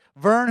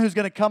Vern, who's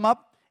going to come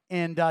up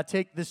and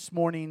take this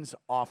morning's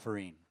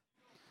offering.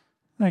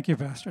 Thank you,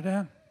 Pastor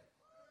Dan.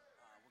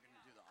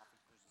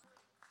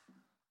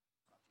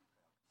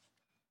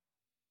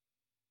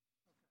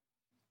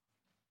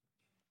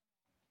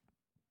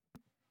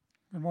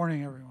 Good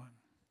morning, everyone.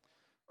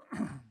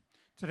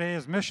 Today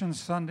is Missions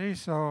Sunday,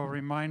 so a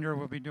reminder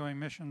we'll be doing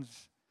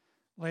missions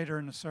later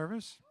in the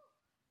service.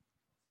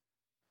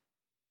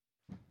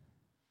 You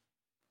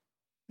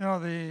know,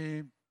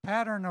 the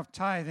pattern of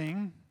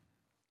tithing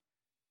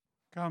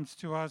comes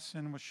to us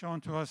and was shown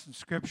to us in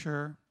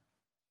Scripture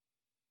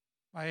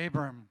by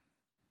Abram.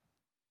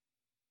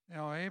 You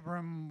know,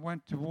 Abram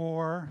went to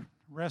war,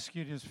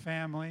 rescued his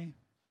family,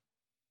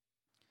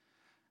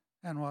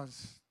 and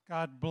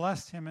God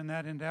blessed him in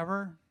that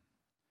endeavor.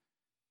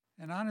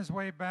 And on his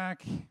way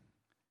back,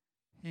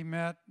 he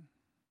met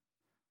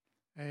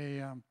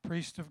a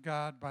priest of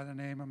God by the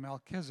name of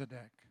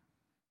Melchizedek.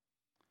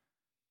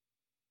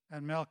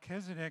 And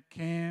Melchizedek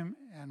came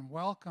and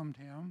welcomed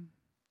him.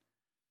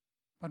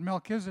 But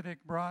Melchizedek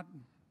brought,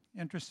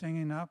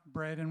 interesting enough,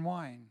 bread and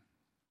wine,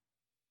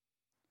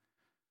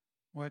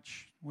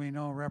 which we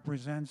know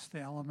represents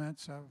the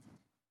elements of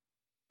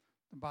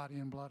the body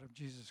and blood of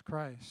Jesus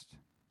Christ.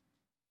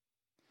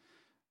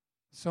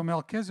 So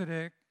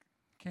Melchizedek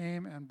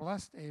came and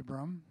blessed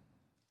Abram,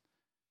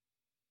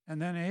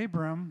 and then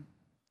Abram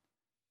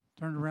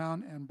turned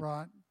around and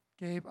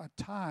gave a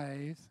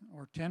tithe,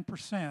 or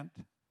 10%,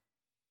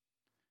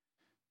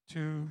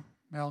 to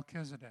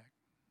Melchizedek.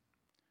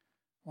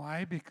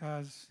 Why?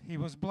 Because he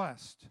was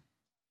blessed.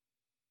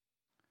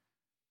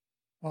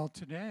 Well,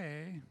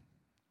 today,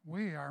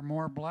 we are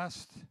more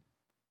blessed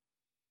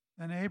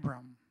than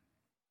Abram,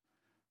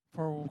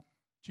 for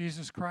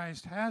Jesus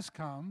Christ has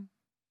come,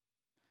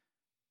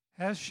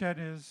 has shed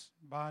his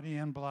body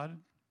and blood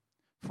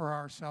for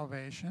our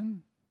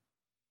salvation.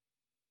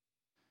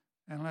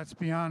 And let's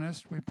be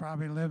honest, we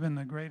probably live in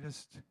the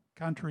greatest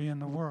country in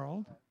the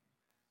world.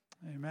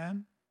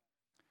 Amen.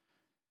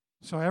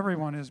 So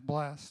everyone is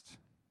blessed.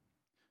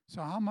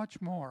 So how much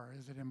more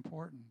is it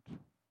important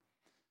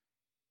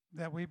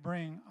that we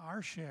bring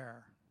our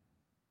share,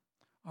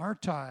 our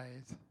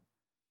tithe,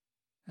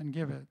 and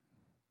give it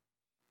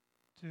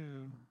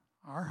to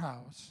our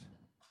house,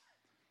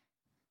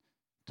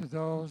 to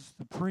those,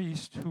 the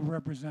priests who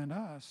represent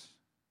us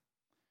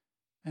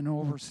and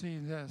oversee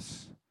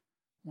this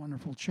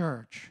wonderful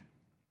church?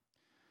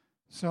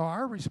 So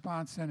our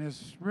response then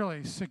is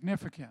really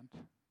significant,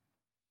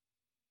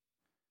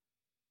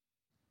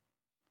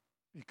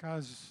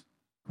 because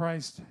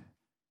Christ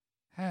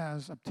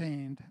has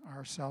obtained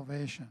our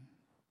salvation.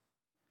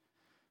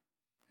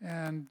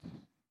 And,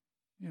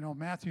 you know,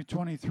 Matthew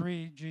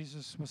 23,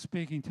 Jesus was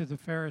speaking to the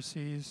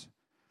Pharisees,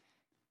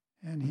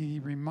 and he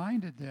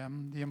reminded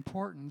them the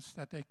importance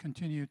that they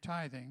continue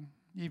tithing.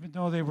 Even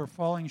though they were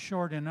falling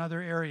short in other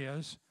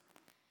areas,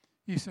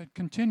 he said,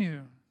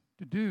 continue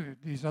to do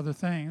these other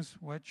things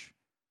which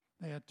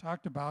they had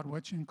talked about,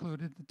 which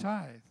included the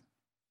tithe.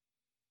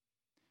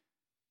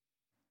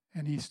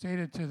 And he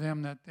stated to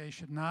them that they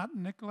should not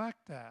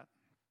neglect that.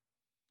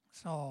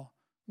 So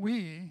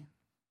we,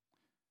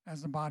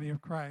 as the body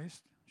of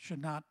Christ,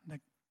 should not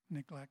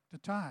neglect the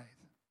tithe.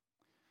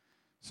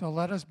 So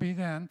let us be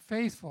then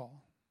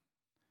faithful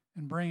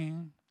in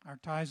bringing our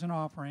tithes and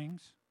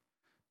offerings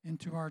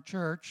into our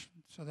church,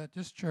 so that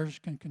this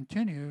church can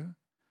continue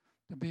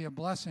to be a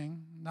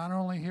blessing, not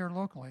only here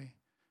locally,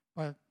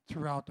 but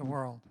throughout the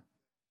world.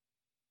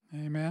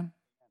 Amen.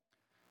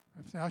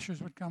 If the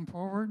ushers would come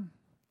forward.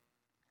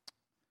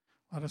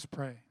 Let us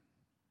pray.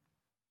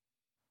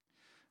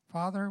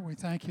 Father, we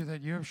thank you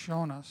that you have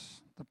shown us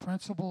the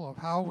principle of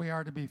how we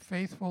are to be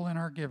faithful in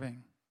our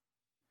giving.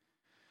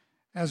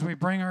 As we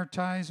bring our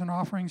tithes and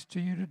offerings to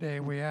you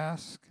today, we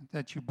ask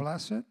that you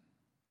bless it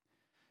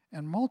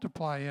and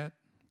multiply it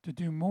to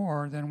do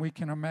more than we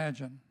can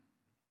imagine.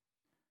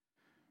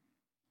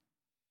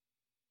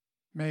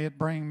 May it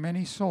bring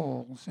many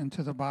souls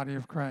into the body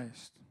of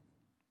Christ.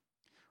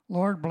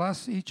 Lord,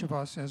 bless each of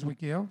us as we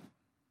give.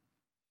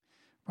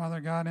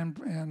 Father God,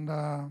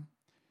 and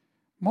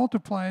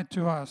multiply it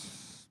to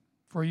us,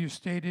 for you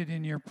stated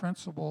in your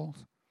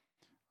principles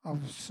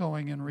of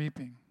sowing and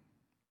reaping.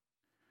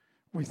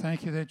 We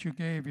thank you that you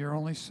gave your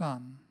only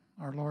Son,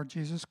 our Lord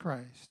Jesus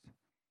Christ,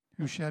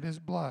 who shed his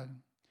blood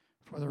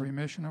for the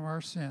remission of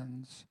our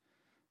sins,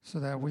 so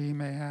that we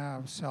may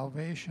have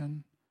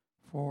salvation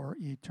for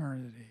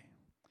eternity.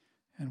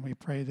 And we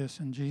pray this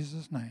in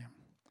Jesus' name.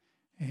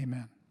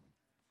 Amen.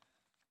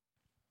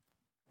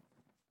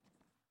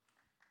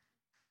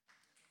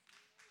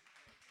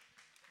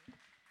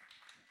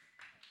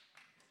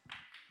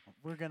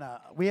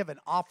 We have an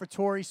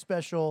offertory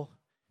special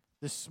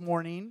this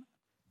morning.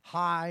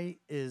 Hai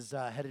is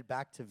headed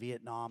back to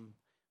Vietnam.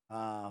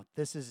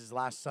 This is his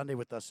last Sunday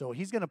with us. So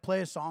he's going to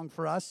play a song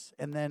for us,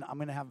 and then I'm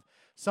going to have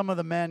some of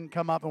the men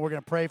come up, and we're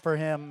going to pray for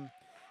him.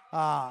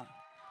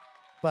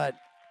 But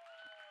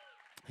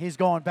he's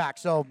going back.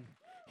 So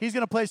he's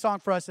going to play a song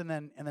for us, and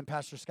then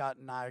Pastor Scott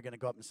and I are going to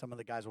go up, and some of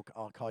the guys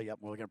I'll call you up,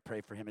 and we're going to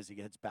pray for him as he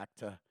gets back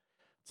to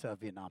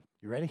Vietnam.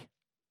 You ready?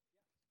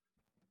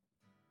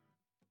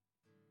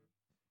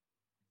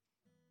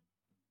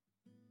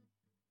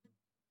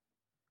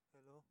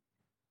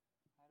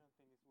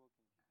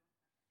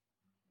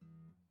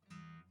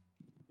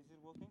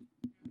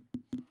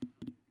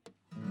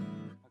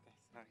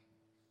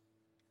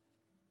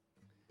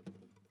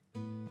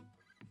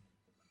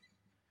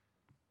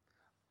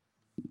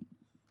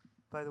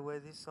 By the way,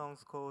 this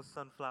song's called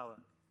Sunflower.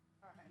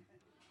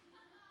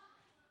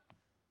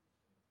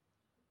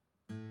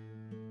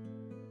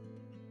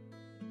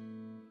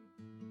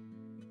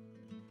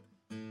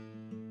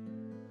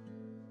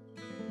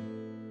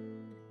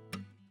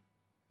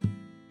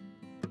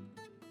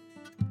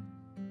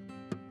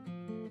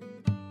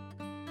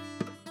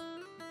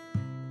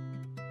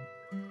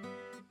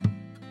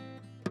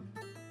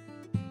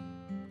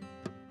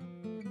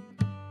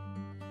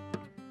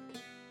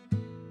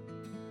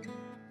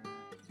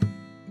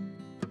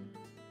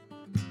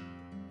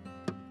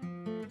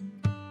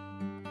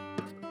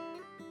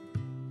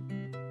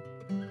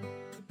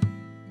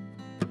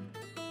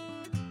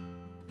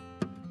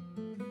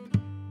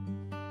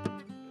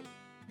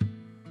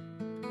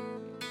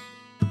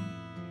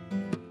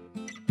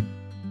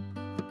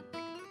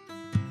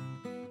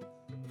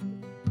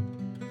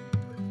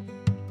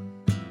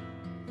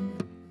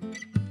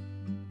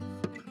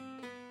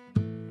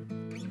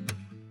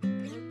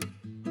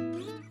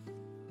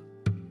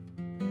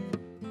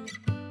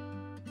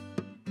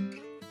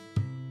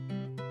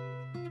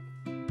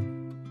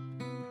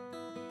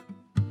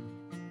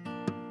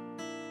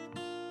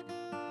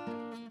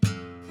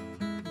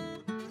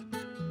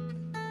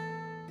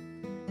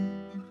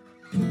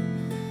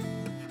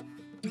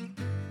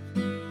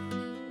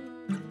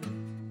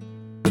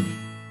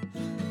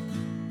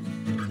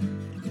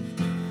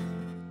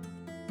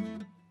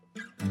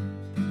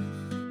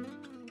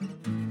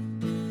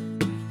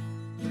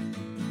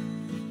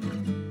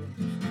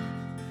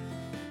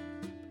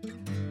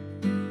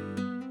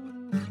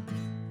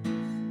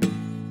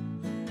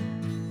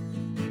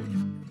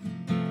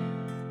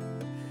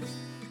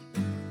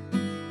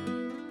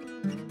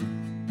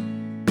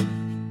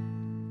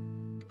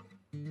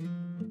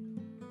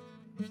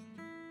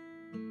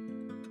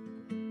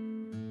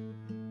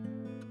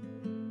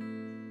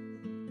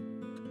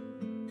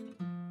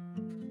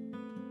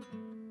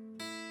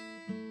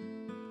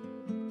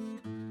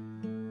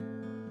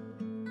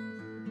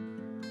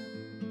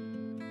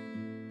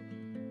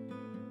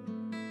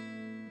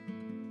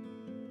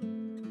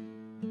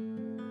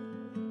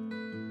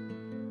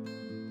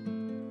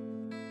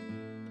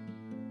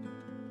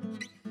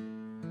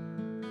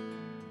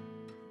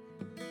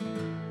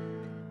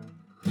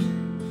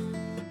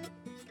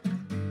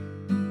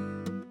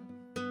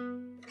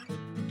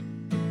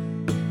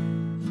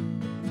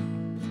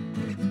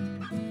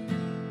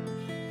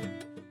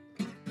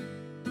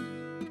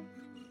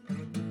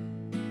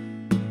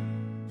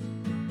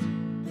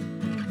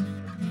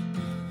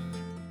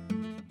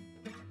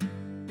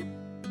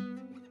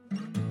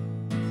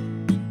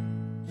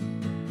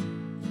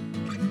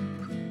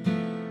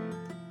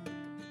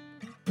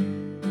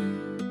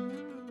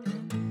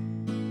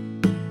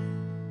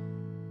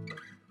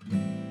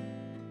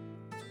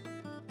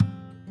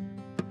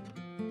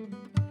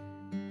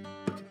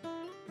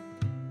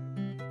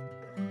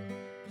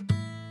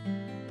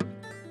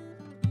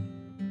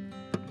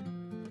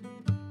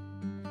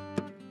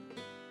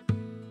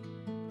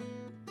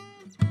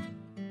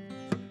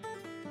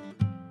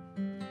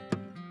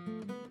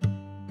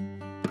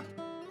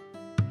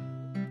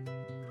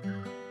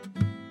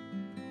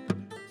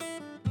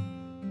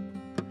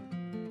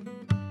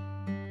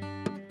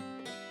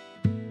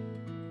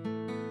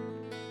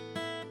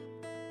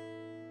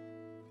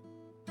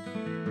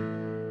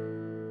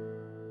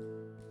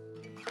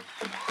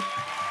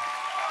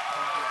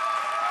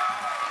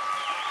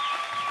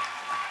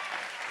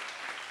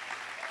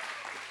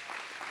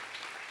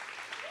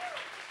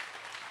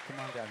 Come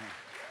on down here.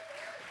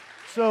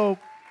 So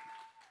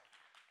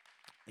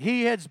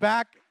he heads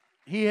back.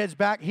 He's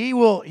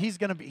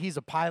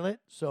a pilot.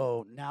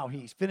 So now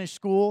he's finished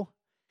school.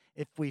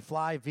 If we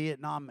fly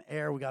Vietnam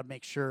Air, we got to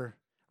make sure,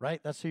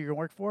 right? That's who you're going to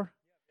work for?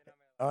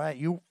 All right.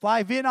 You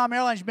fly Vietnam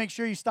Airlines, make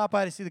sure you stop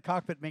by to see the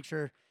cockpit. Make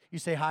sure you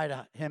say hi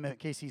to him in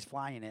case he's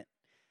flying it.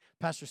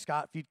 Pastor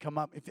Scott, if you'd come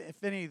up.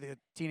 If any of the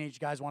teenage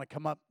guys want to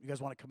come up, you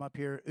guys want to come up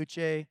here.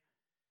 Uche,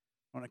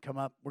 want to come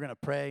up. We're going to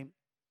pray.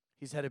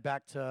 He's headed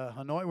back to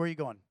Hanoi. Where are you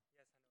going?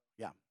 Yes, Hanoi.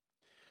 Yeah.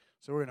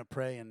 So we're going to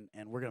pray, and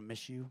we're going to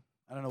miss you.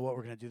 I don't know what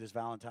we're going to do this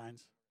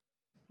Valentine's.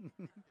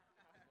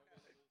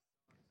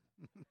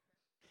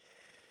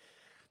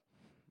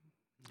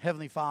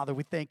 Heavenly Father,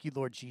 we thank you,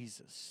 Lord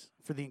Jesus,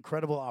 for the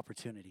incredible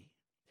opportunity.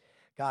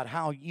 God,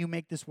 how you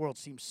make this world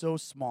seem so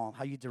small,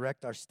 how you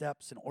direct our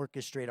steps and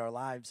orchestrate our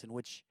lives, in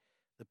which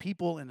the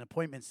people and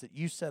appointments that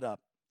you set up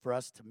for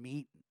us to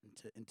meet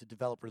and to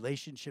develop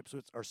relationships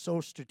with are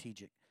so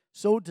strategic,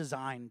 so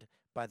designed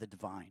by the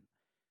divine.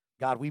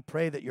 God, we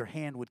pray that your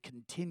hand would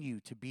continue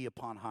to be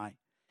upon high,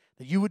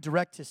 that you would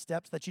direct his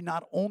steps, that you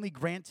not only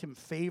grant him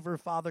favor,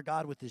 Father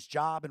God, with his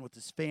job and with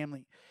his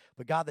family,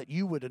 but God, that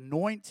you would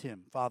anoint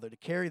him, Father, to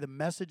carry the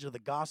message of the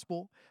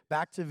gospel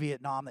back to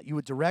Vietnam, that you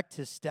would direct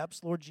his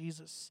steps, Lord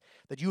Jesus,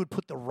 that you would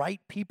put the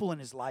right people in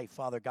his life,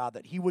 Father God,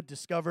 that he would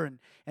discover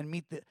and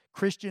meet the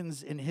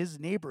Christians in his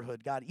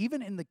neighborhood, God,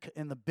 even in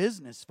the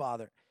business,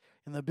 Father.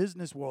 in the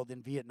business world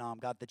in Vietnam,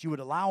 God, that you would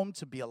allow him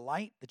to be a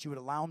light, that you would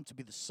allow him to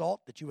be the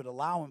salt, that you would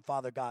allow him,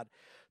 Father God,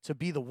 to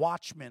be the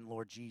watchman,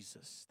 Lord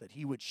Jesus, that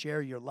he would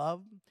share your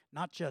love,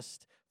 not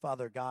just,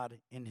 Father God,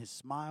 in his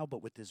smile,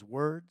 but with his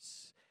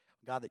words.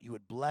 God, that you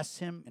would bless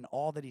him in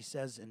all that he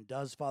says and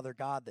does, Father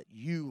God, that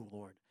you,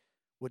 Lord,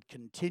 would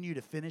continue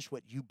to finish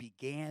what you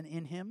began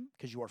in him,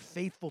 because you are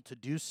faithful to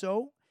do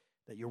so,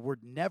 that your word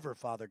never,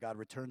 Father God,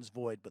 returns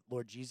void, but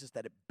Lord Jesus,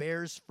 that it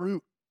bears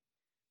fruit.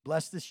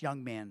 Bless this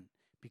young man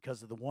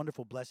because of the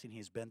wonderful blessing he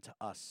has been to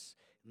us.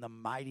 In the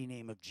mighty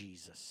name of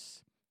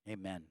Jesus,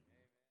 amen.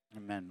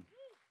 Amen.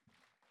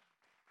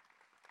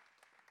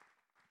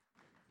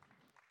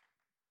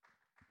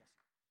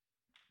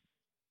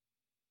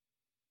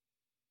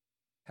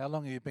 How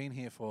long have you been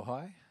here for,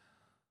 Hi?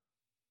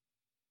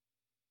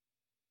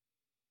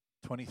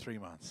 23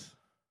 months.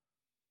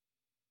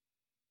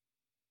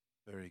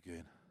 Very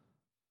good.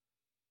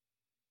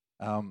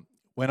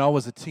 When I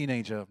was a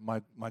teenager,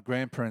 my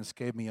grandparents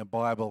gave me a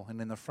Bible,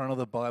 and in the front of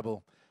the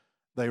Bible,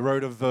 they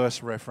wrote a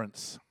verse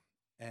reference.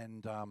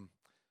 And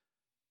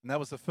that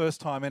was the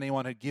first time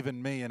anyone had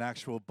given me an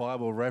actual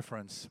Bible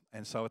reference.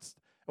 And so it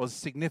was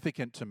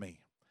significant to me.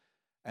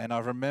 And I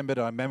remembered,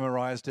 I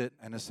memorized it,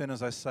 and as soon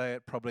as I say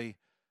it, probably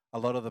a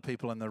lot of the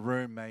people in the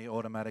room may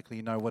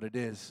automatically know what it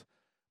is.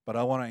 But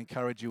I want to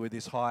encourage you with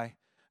this. Hi.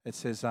 It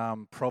says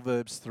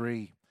Proverbs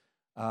 3,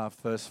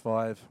 verse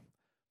 5.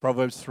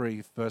 Proverbs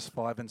 3, verse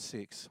 5 and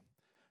 6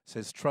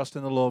 says, trust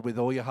in the Lord with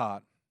all your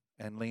heart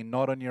and lean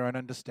not on your own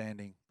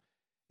understanding.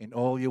 In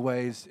all your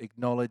ways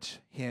acknowledge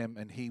him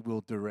and he will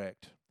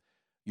direct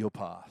your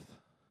path.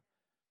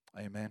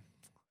 Amen.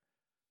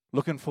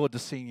 Looking forward to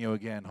seeing you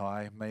again,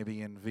 Hi,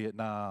 maybe in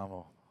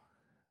Vietnam.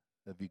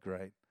 That'd be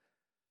great.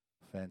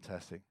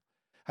 Fantastic.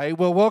 Hey,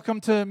 well, welcome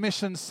to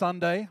Mission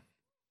Sunday.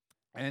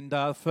 And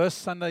first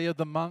Sunday of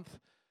the month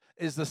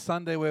is the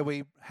Sunday where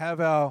we have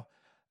our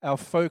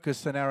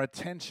focus and our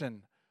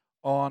attention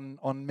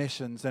on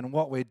missions and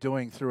what we're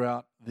doing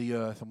throughout the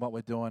earth and what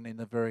we're doing in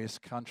the various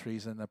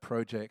countries and the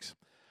projects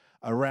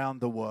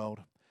around the world.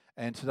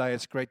 And today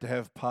it's great to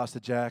have Pastor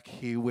Jack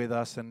here with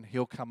us, and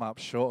he'll come up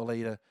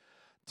shortly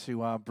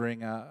to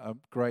bring a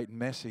great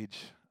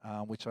message,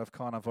 which I've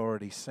kind of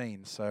already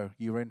seen. So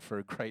you're in for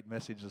a great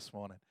message this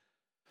morning.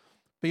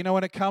 But you know,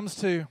 when it comes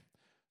to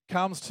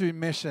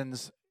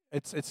missions,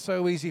 it's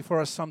so easy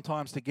for us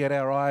sometimes to get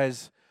our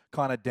eyes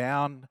kind of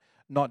down.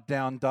 Not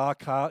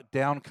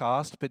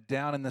downcast, but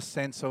down in the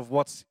sense of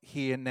what's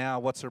here now,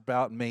 what's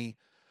about me,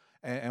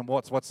 and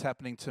what's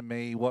happening to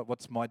me,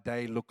 what's my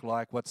day look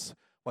like, what's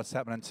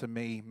happening to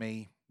me.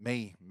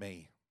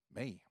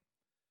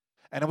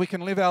 And we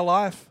can live our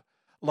life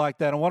like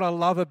that. And what I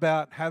love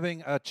about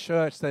having a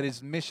church that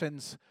is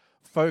missions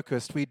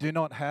focused, we do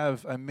not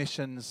have a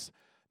missions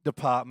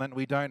department,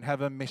 we don't have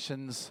a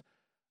missions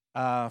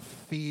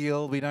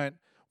field,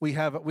 we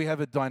have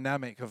a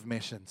dynamic of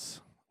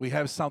missions. We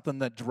have something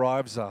that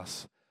drives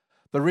us.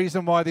 The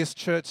reason why this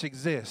church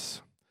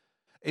exists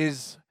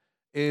is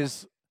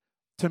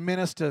to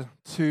minister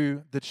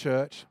to the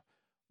church,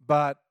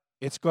 but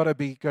it's got to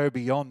go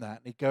beyond that.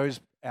 It goes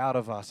out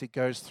of us. It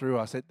goes through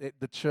us.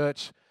 The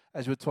church,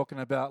 as we were talking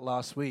about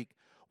last week,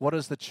 what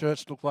does the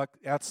church look like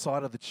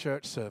outside of the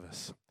church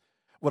service?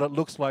 What it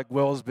looks like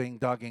wells being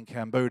dug in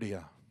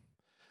Cambodia.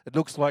 It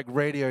looks like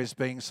radios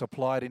being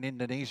supplied in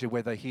Indonesia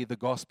where they hear the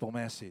gospel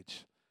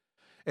message.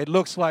 It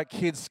looks like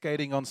kids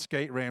skating on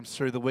skate ramps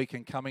through the week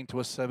and coming to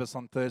a service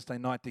on Thursday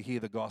night to hear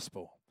the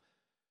gospel.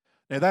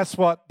 Now that's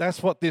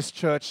what this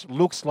church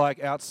looks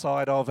like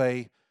outside of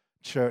a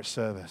church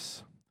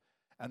service.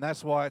 And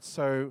that's why it's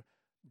so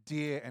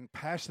dear and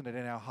passionate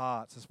in our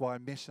hearts. That's why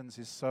missions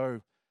is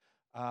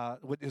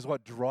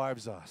what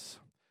drives us.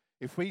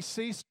 If we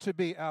cease to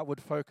be outward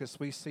focused,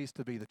 we cease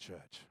to be the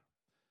church.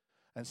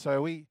 And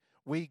so we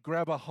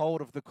grab a hold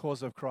of the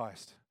cause of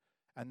Christ,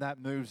 and that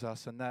moves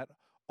us, and that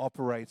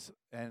operates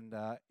and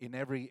in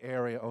every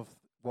area of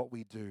what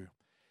we do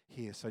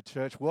here. So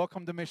church,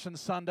 welcome to Mission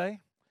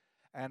Sunday.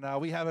 And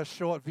we have a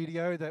short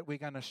video that we're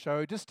going to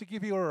show just to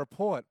give you a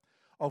report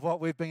of what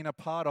we've been a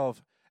part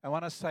of. And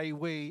when I say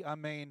we, I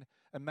mean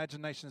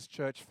Imaginations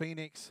Church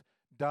Phoenix,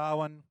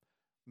 Darwin,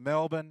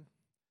 Melbourne,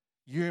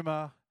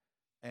 Yuma,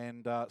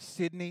 and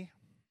Sydney.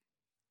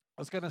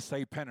 I was going to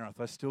say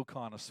Penrith. I still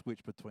kind of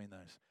switch between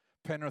those.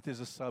 Penrith is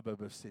a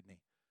suburb of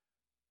Sydney.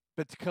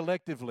 But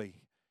collectively,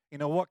 you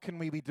know, what can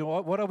we be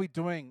doing? What are we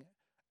doing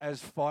as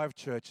 5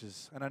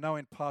 churches? And I know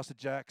in Pastor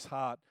Jack's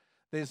heart,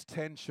 there's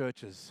 10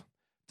 churches,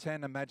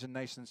 10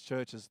 Imaginations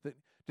churches. That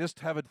just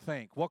have a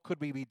think. What could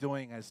we be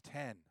doing as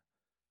 10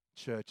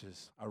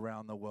 churches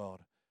around the world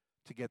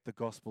to get the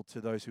gospel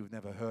to those who've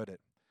never heard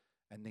it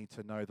and need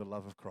to know the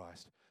love of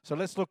Christ? So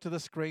let's look to the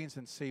screens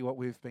and see what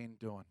we've been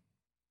doing.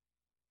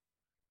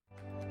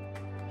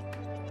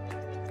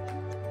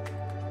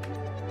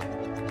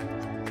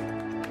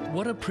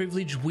 What a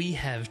privilege we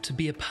have to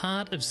be a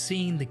part of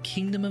seeing the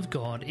kingdom of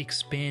God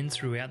expand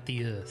throughout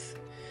the earth.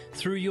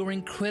 Through your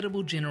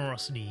incredible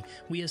generosity,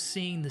 we are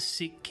seeing the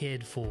sick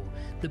cared for,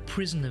 the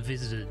prisoner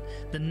visited,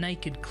 the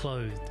naked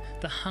clothed,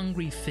 the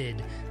hungry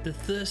fed, the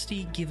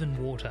thirsty given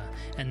water,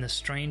 and the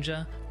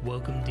stranger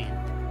welcomed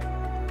in.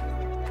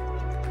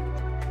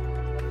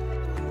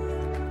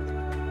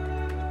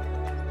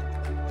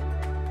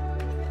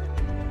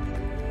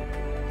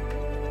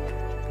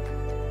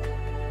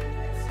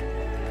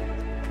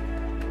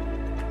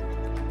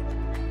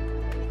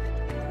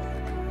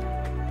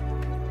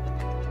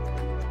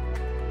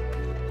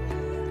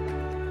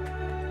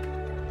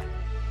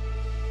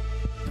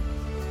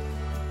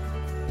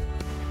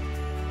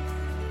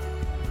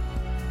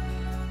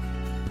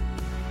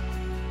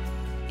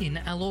 In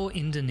Alor,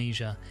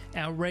 Indonesia,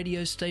 our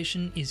radio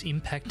station is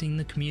impacting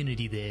the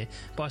community there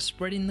by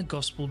spreading the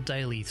gospel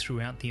daily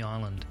throughout the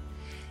island.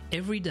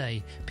 Every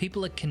day,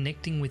 people are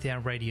connecting with our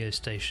radio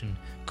station,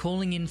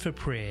 calling in for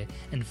prayer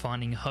and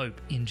finding hope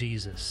in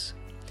Jesus.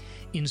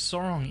 In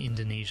Sorong,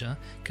 Indonesia,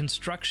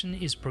 construction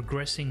is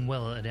progressing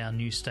well at our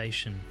new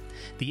station.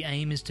 The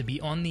aim is to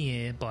be on the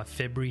air by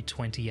February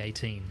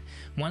 2018.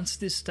 Once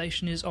this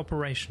station is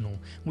operational,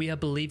 we are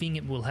believing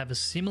it will have a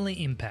similar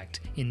impact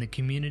in the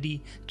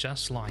community,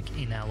 just like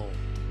in Alor.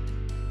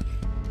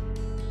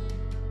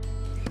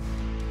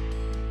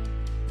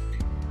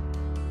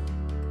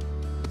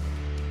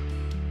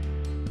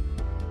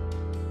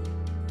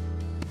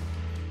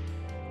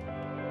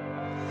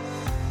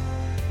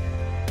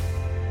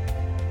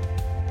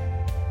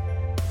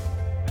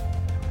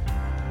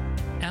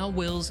 Our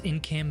wells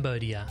in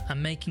Cambodia are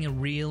making a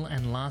real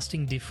and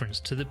lasting difference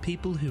to the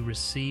people who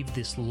receive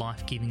this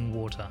life-giving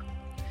water.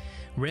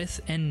 Reth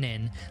and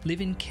Nen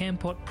live in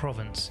Kampot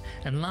province,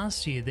 and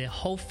last year their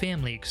whole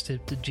family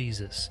accepted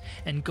Jesus,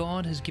 and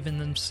God has given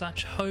them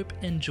such hope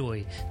and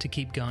joy to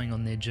keep going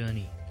on their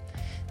journey.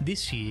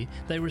 This year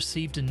they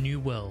received a new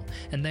well,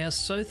 and they are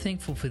so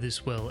thankful for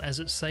this well as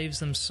it saves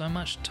them so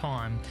much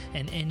time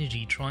and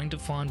energy trying to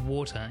find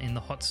water in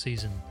the hot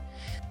season.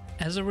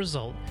 As a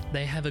result,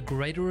 they have a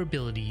greater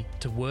ability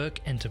to work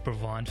and to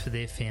provide for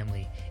their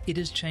family. It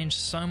has changed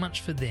so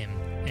much for them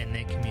and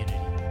their community.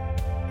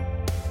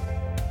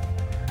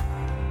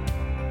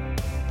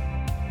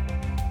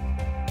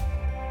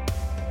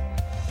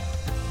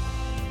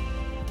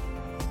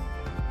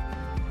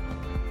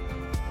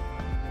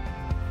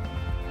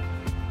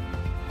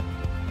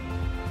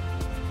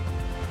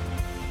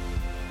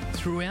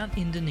 Throughout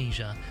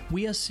Indonesia,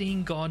 we are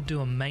seeing God do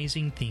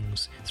amazing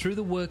things through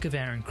the work of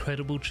our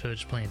incredible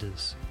church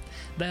planters.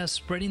 They are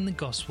spreading the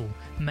gospel,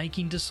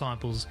 making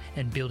disciples,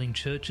 and building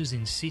churches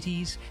in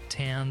cities,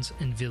 towns,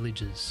 and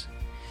villages.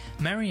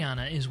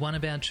 Mariana is one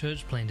of our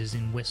church planters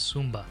in West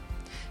Sumba.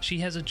 She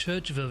has a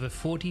church of over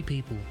 40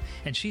 people,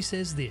 and she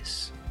says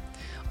this: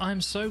 "I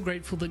am so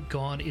grateful that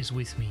God is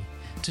with me.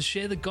 To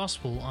share the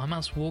gospel, I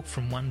must walk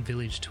from one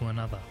village to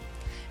another.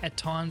 At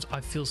times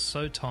I feel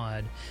so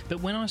tired,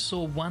 but when I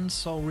saw one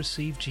soul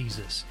receive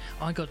Jesus,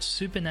 I got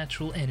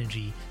supernatural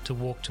energy to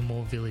walk to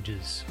more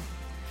villages."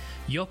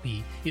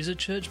 Yopi is a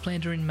church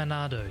planter in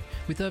Manado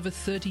with over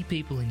 30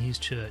 people in his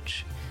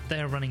church. They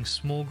are running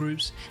small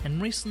groups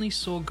and recently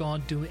saw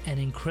God do an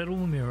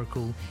incredible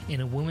miracle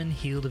in a woman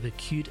healed of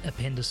acute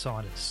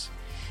appendicitis.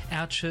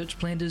 Our church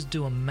planters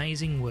do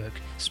amazing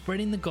work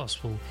spreading the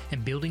gospel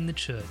and building the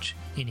church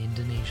in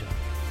Indonesia.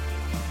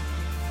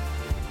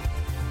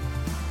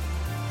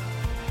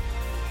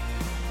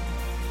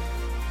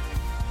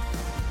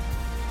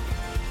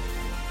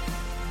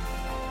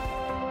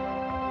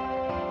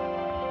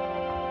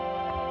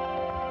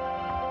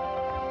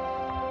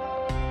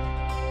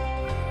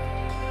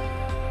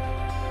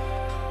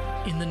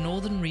 In the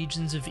northern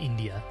regions of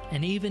India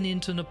and even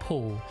into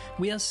Nepal,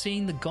 we are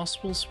seeing the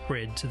gospel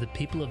spread to the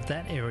people of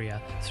that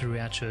area through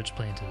our church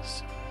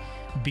planters.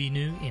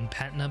 Binu in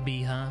Patna,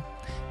 Bihar,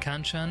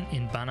 Kanchan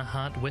in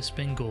Banarhat, West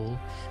Bengal,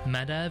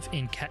 Madhav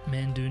in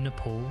Kathmandu,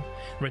 Nepal,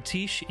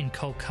 Ratish in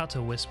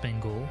Kolkata, West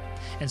Bengal,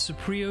 and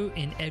Supriyo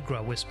in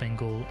Agra, West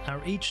Bengal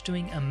are each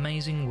doing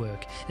amazing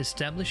work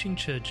establishing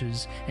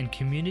churches and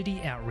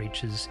community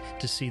outreaches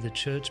to see the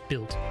church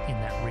built in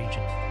that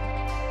region.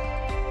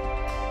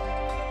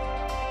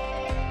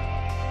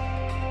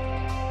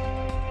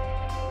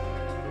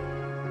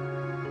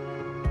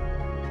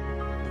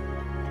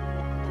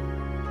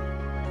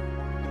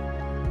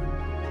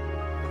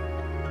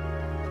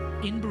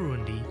 In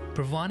Burundi,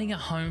 providing a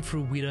home for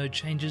a widow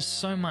changes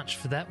so much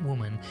for that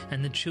woman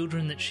and the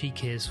children that she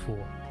cares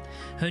for.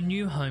 Her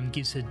new home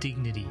gives her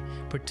dignity,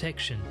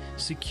 protection,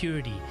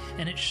 security,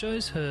 and it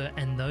shows her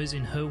and those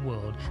in her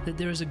world that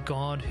there is a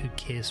God who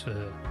cares for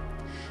her.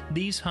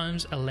 These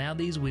homes allow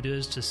these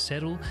widows to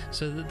settle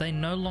so that they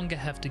no longer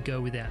have to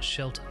go without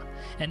shelter,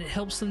 and it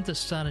helps them to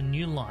start a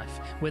new life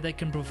where they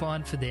can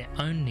provide for their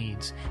own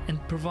needs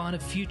and provide a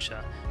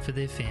future for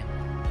their family.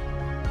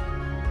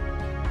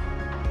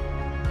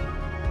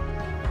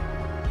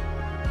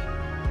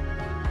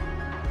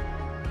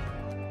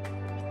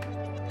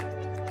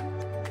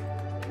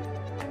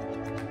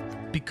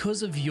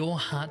 Because of your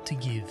heart to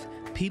give,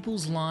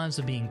 people's lives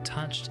are being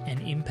touched and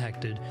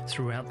impacted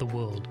throughout the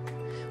world.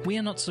 We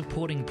are not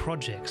supporting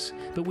projects,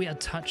 but we are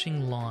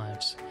touching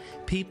lives.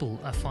 People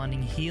are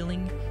finding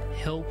healing,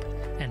 help,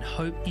 and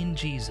hope in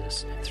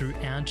Jesus through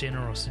our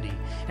generosity,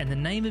 and the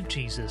name of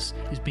Jesus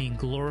is being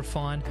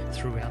glorified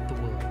throughout the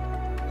world.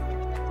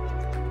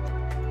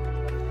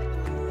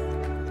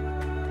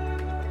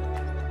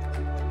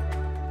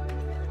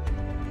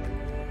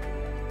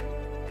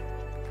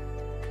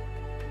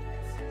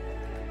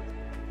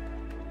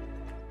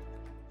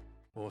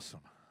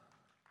 Awesome.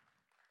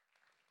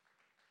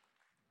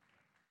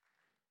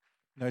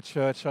 No,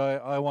 church,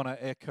 I want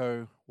to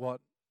echo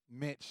what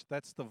Mitch,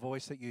 that's the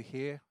voice that you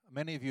hear.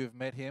 Many of you have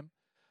met him.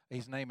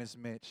 His name is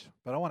Mitch.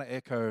 But I want to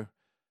echo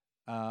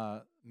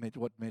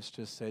what Mitch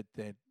just said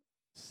then,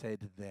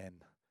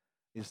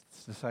 is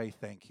to say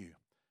thank you.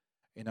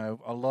 You know,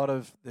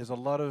 there's a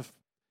lot of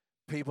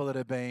people that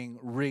are being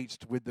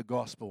reached with the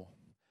gospel,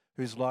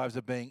 whose lives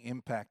are being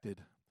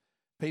impacted.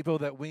 People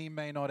that we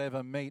may not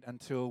ever meet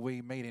until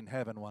we meet in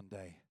heaven one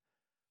day.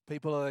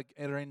 People that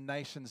are in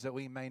nations that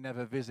we may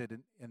never visit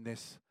in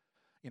this,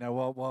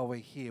 while we're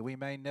here. We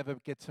may never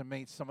get to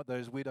meet some of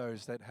those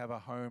widows that have a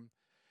home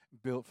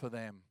built for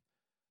them.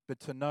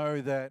 But to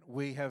know that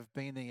we have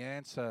been the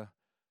answer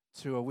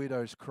to a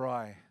widow's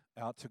cry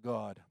out to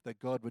God, that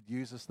God would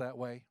use us that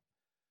way,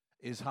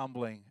 is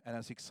humbling and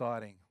it's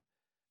exciting.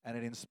 And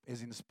it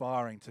is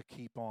inspiring to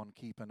keep on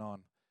keeping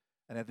on.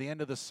 And at the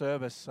end of the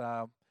service,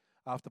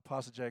 after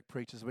Pastor Jake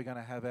preaches, we're going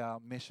to have our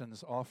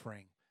missions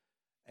offering.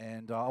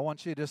 And I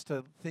want you just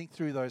to think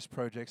through those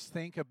projects.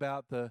 Think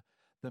about the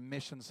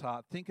missions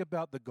heart. Think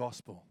about the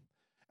gospel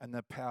and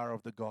the power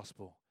of the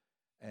gospel.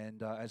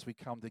 And as we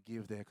come to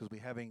give there, because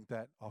we're having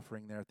that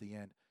offering there at the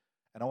end.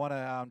 And I want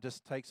to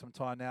just take some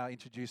time now,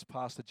 introduce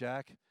Pastor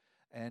Jack.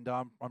 And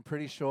I'm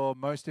pretty sure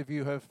most of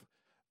you have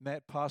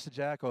met Pastor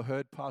Jack or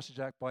heard Pastor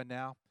Jack by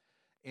now.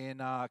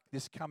 In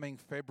this coming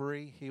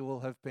February, he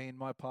will have been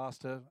my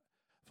pastor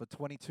for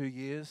 22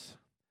 years.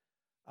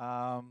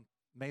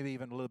 Maybe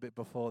even a little bit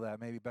before that,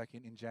 maybe back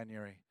in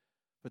January,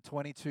 for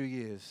 22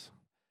 years.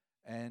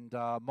 And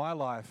my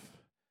life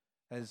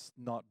has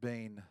not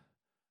been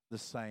the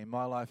same.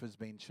 My life has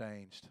been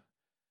changed.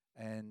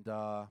 And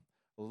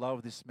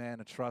love this man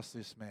and trust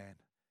this man.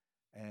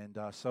 And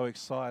so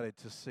excited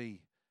to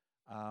see,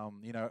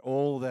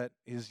 all that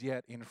is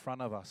yet in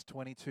front of us.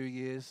 22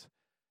 years,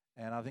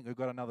 and I think we've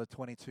got another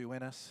 22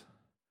 in us.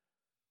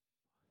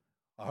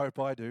 I hope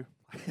I do.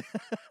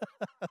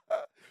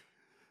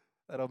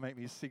 That'll make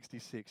me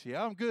 66.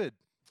 Yeah, I'm good.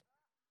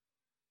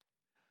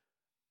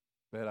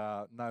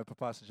 But no,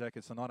 Pastor Jack,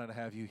 it's an honor to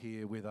have you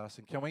here with us.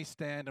 And can we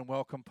stand and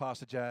welcome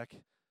Pastor Jack?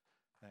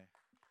 Hey.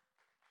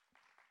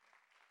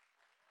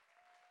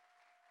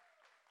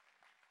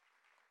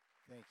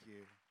 Thank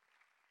you.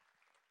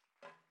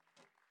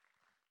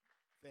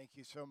 Thank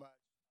you so much.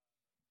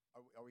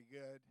 Are we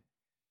good?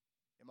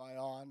 Am I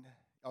on?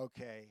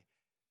 Okay.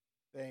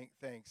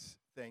 Thanks,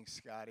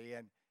 Scotty.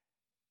 And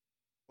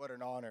what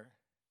an honor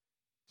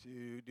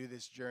to do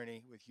this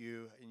journey with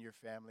you and your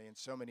family and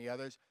so many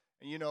others.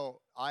 And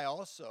I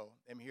also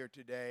am here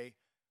today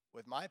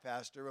with my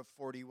pastor of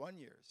 41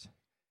 years,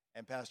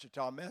 and Pastor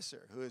Tom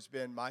Messer, who has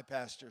been my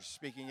pastor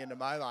speaking into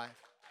my life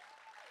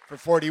for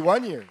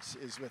 41 years,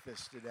 is with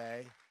us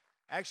today.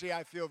 Actually,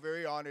 I feel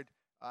very honored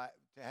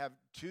to have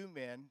two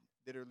men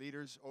that are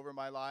leaders over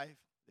my life,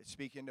 that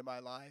speak into my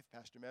life,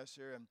 Pastor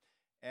Messer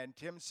and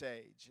Tim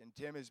Sage. And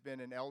Tim has been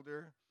an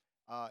elder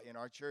in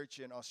our church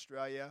in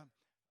Australia,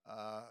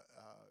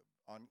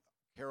 on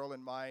Carol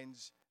and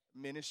mine's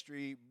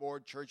ministry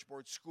board, church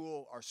board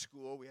school, our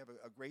school. We have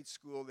a great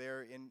school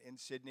there in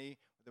Sydney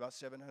with about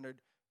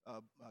 700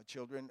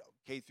 children,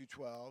 K through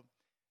 12.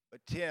 But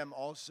Tim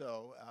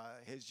also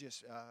has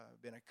just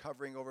been a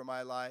covering over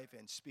my life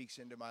and speaks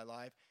into my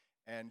life.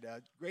 And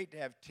great to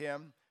have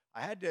Tim.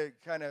 I had to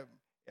kind of,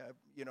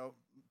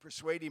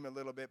 persuade him a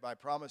little bit by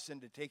promising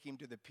to take him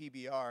to the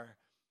PBR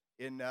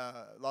in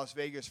Las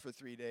Vegas for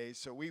 3 days.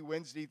 So we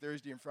Wednesday,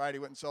 Thursday, and Friday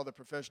went and saw the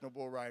professional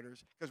bull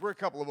riders, because we're a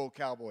couple of old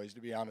cowboys, to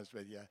be honest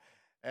with you.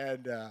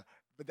 And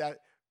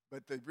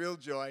but the real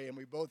joy, and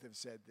we both have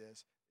said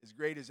this, as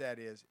great as that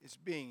is, it's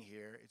being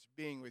here, it's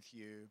being with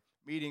you,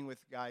 meeting with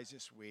guys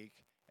this week,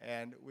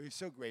 and we're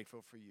so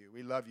grateful for you.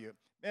 We love you.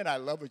 Man, I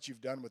love what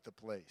you've done with the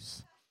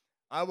place.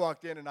 I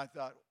walked in and I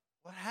thought,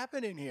 what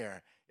happened in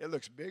here? It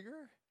looks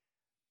bigger.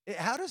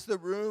 How does the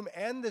room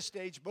and the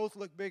stage both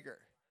look bigger?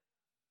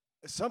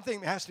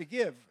 Something has to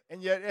give,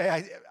 and yet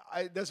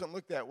it doesn't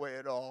look that way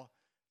at all.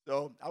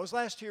 So I was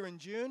last here in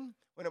June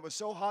when it was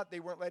so hot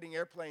they weren't letting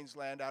airplanes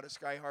land out at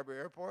Sky Harbor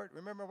Airport.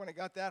 Remember when it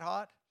got that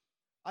hot?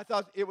 I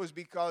thought it was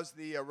because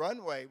the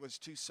runway was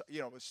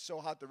it was so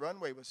hot the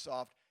runway was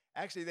soft.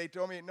 Actually, they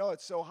told me, no,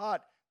 it's so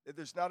hot that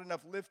there's not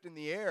enough lift in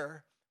the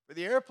air for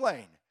the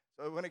airplane.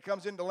 So when it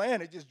comes into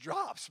land, it just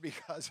drops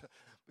because.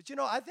 But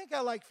I think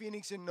I like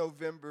Phoenix in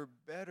November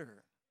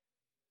better.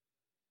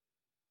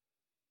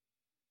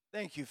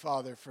 Thank you,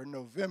 Father, for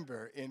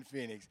November in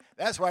Phoenix.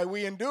 That's why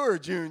we endure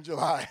June,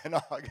 July, and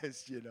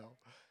August,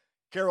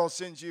 Carol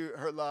sends you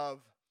her love,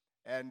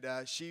 and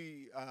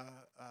she's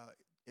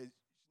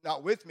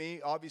not with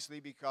me, obviously,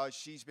 because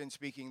she's been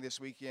speaking this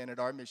weekend at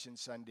our Mission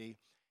Sunday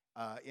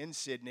in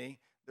Sydney.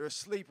 They're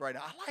asleep right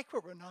now. I like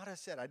what Renata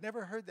said. I'd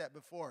never heard that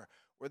before.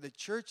 We're the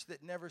church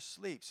that never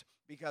sleeps,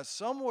 because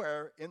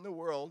somewhere in the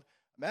world,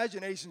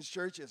 Imaginations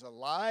Church is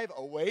alive,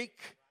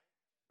 awake.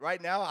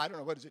 Right now, I don't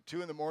know, what is it,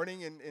 2 in the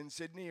morning in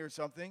Sydney or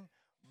something?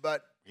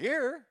 But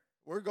here,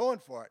 we're going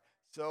for it.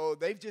 So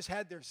they've just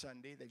had their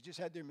Sunday. They've just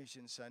had their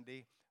Mission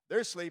Sunday.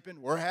 They're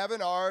sleeping. We're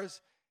having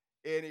ours.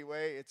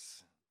 Anyway,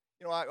 it's,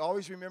 I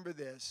always remember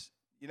this.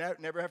 You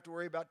never have to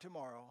worry about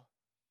tomorrow,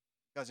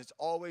 because it's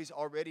always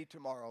already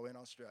tomorrow in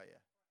Australia.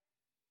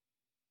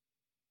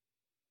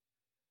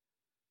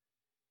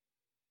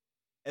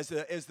 As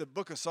the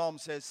book of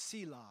Psalms says,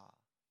 Selah,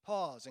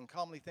 pause and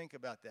calmly think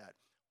about that.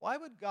 Why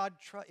would God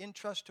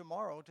entrust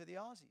tomorrow to the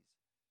Aussies?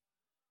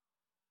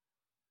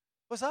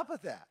 What's up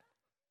with that?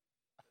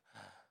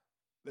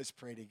 Let's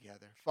pray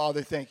together.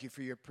 Father, thank you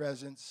for your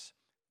presence.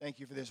 Thank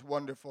you for this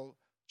wonderful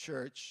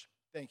church.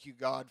 Thank you,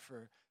 God,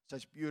 for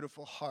such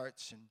beautiful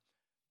hearts. And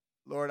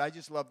Lord, I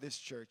just love this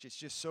church. It's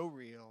just so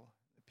real.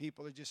 The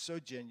people are just so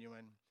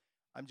genuine.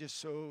 I'm just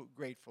so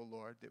grateful,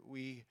 Lord, that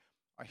we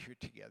are here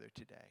together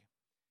today.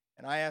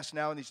 And I ask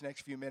now in these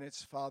next few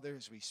minutes, Father,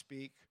 as we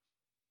speak,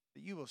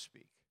 that you will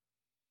speak.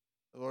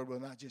 The Lord will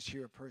not just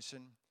hear a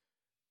person,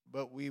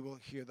 but we will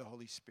hear the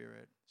Holy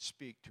Spirit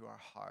speak to our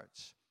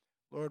hearts.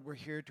 Lord, we're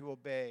here to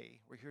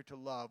obey. We're here to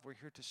love. We're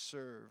here to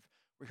serve.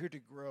 We're here to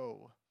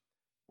grow.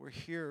 We're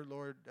here,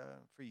 Lord,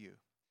 for you.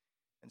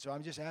 And so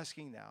I'm just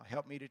asking now,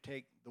 help me to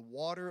take the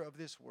water of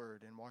this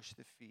word and wash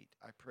the feet,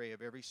 I pray,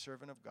 of every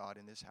servant of God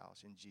in this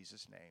house. In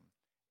Jesus' name,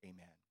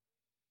 amen.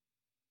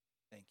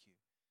 Thank you.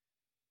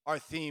 Our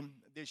theme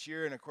this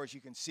year, and of course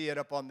you can see it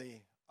up on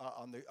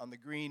the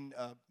green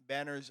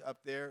banners up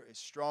there, is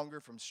stronger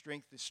from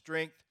strength to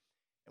strength.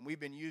 And we've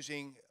been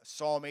using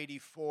Psalm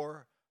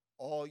 84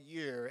 all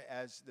year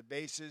as the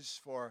basis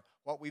for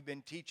what we've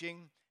been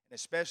teaching, and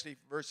especially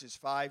verses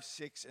 5,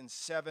 6, and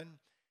 7,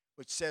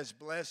 which says,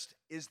 blessed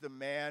is the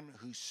man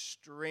whose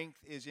strength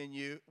is in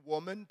you.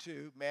 Woman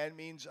too, man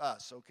means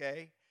us,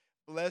 okay?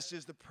 Blessed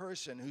is the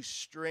person whose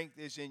strength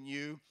is in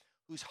you,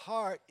 whose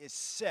heart is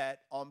set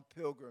on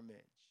pilgrimage.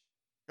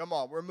 Come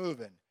on, we're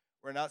moving.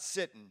 We're not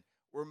sitting.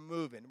 We're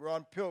moving. We're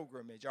on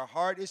pilgrimage. Our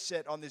heart is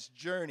set on this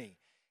journey.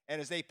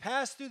 And as they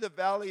pass through the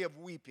valley of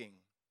weeping,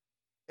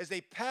 as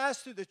they pass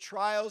through the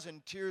trials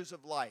and tears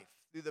of life,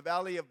 through the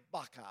valley of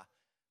Baca,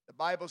 the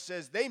Bible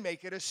says they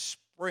make it a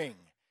spring.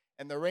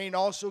 And the rain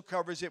also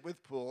covers it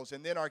with pools.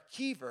 And then our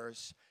key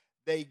verse,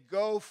 they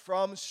go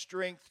from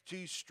strength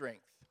to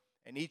strength.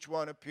 And each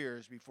one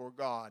appears before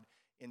God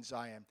in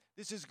Zion.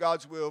 This is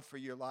God's will for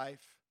your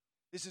life.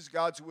 This is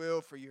God's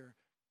will for your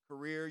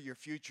career, your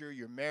future,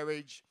 your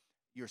marriage,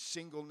 your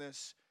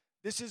singleness.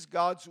 This is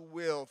God's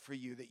will for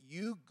you, that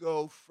you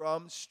go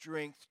from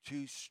strength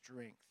to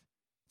strength.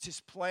 It's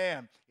His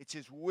plan, it's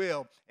His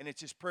will, and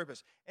it's His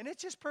purpose. And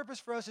it's His purpose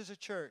for us as a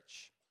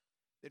church,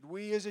 that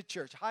we as a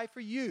church, high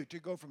for you to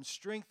go from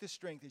strength to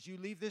strength as you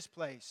leave this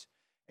place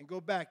and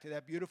go back to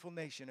that beautiful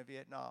nation of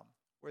Vietnam,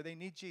 where they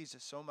need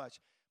Jesus so much.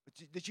 But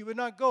that you would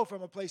not go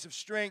from a place of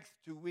strength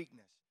to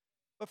weakness,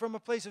 but from a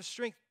place of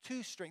strength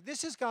to strength.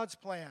 This is God's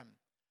plan.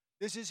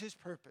 This is His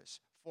purpose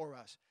for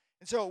us.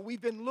 And so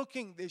we've been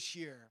looking this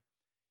year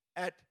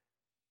at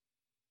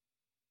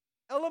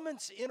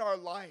elements in our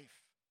life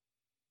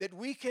that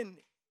we can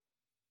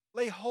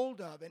lay hold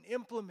of and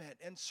implement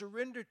and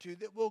surrender to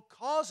that will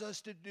cause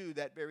us to do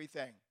that very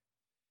thing.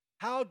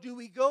 How do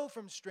we go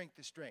from strength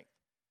to strength?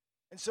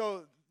 And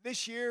so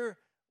this year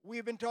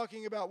we've been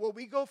talking about, well,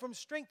 we go from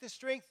strength to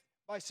strength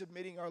by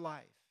submitting our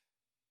life.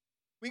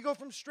 We go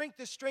from strength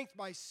to strength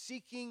by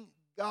seeking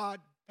God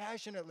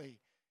passionately.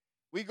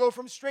 We go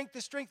from strength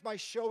to strength by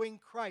showing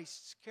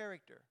Christ's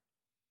character.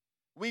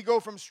 We go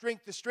from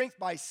strength to strength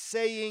by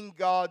saying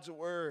God's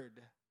word.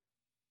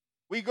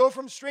 We go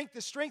from strength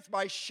to strength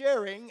by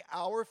sharing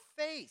our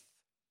faith.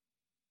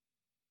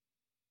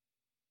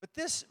 But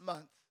this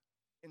month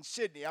in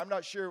Sydney, I'm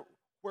not sure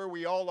where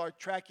we all are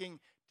tracking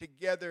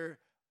together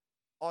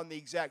on the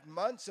exact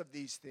months of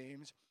these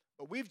themes,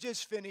 but we've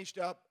just finished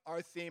up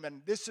our theme,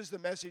 and this is the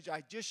message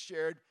I just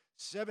shared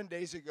 7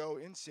 days ago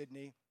in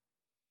Sydney.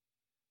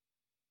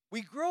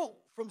 We grow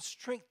from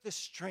strength to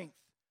strength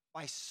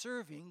by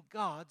serving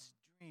God's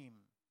dream.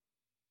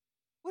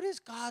 What is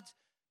God's?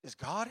 Does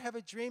God have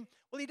a dream?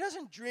 Well, He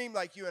doesn't dream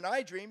like you and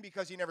I dream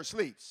because He never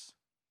sleeps.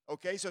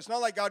 Okay, so it's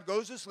not like God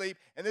goes to sleep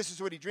and this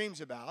is what He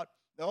dreams about.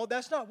 No,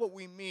 that's not what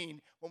we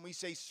mean when we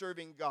say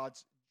serving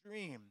God's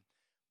dream.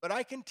 But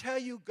I can tell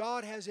you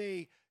God has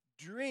a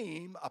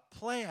dream, a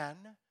plan.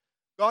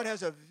 God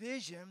has a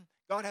vision.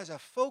 God has a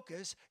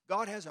focus.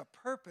 God has a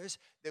purpose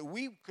that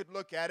we could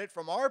look at it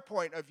from our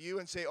point of view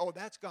and say, oh,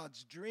 that's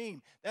God's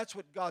dream. That's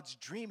what God's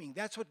dreaming.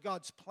 That's what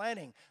God's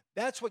planning.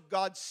 That's what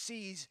God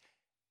sees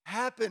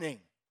happening.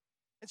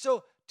 And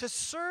so to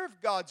serve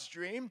God's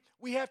dream,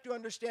 we have to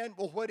understand,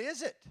 well, what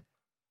is it?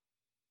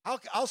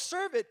 I'll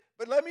serve it,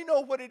 but let me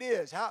know what it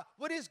is.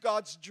 What is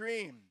God's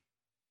dream?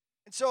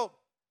 And so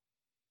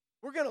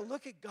we're going to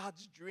look at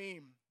God's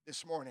dream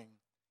this morning.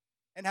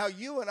 and how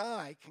you and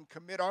I can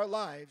commit our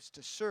lives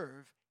to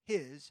serve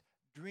his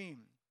dream.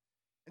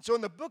 And so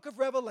in the book of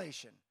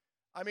Revelation,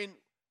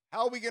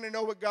 how are we going to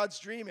know what God's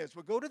dream is?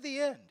 Well, go to the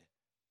end.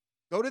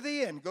 Go to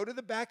the end. Go to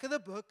the back of the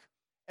book,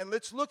 and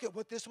let's look at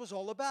what this was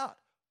all about.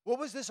 What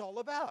was this all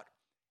about?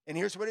 And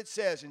here's what it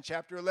says in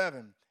chapter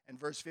 11 and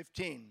verse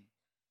 15.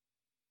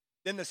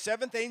 Then the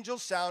seventh angel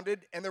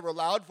sounded, and there were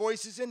loud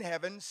voices in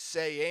heaven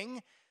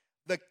saying,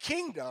 the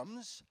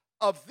kingdoms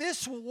of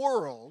this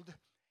world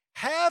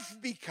have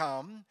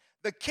become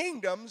the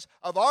kingdoms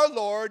of our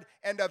Lord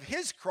and of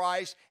his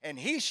Christ, and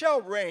he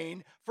shall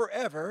reign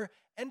forever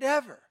and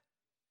ever.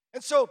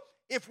 And so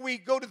if we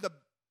go to the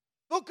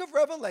book of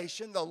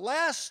Revelation, the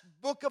last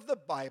book of the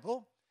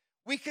Bible,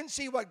 we can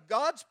see what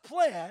God's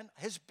plan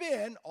has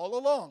been all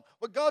along,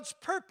 what God's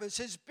purpose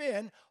has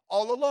been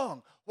all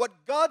along,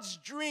 what God's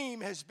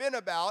dream has been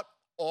about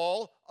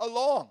all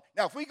along.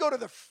 Now, if we go to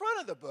the front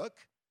of the book,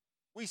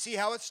 we see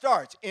how it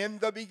starts. In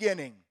the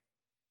beginning,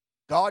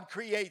 God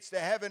creates the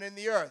heaven and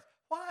the earth.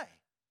 Why?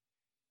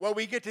 Well,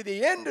 we get to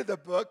the end of the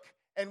book,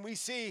 and we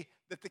see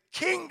that the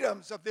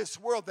kingdoms of this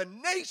world, the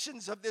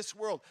nations of this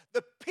world,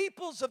 the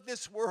peoples of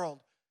this world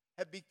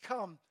have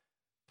become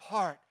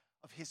part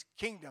of his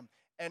kingdom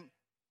and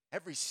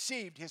have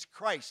received his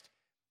Christ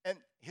and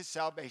his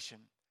salvation.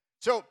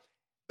 So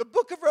the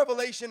book of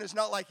Revelation is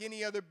not like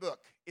any other book.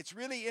 It's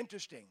really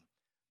interesting.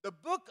 The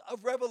book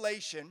of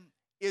Revelation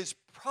is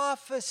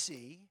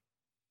prophecy,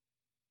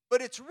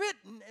 but it's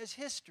written as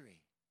history.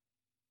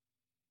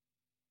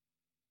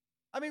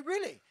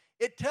 Really,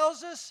 it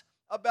tells us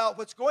about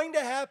what's going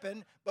to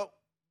happen,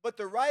 but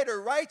the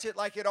writer writes it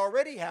like it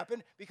already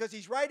happened because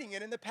he's writing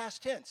it in the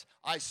past tense.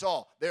 I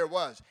saw, there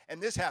was,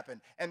 and this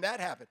happened, and that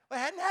happened. Well,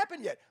 it hadn't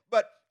happened yet,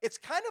 but it's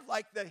kind of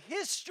like the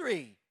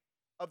history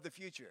of the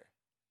future.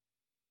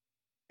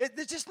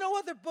 There's just no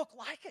other book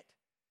like it.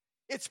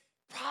 It's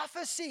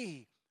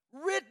prophecy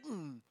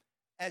written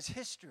as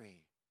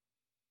history.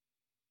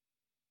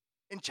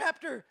 In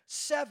chapter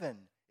 7,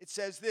 it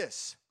says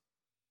this,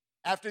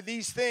 after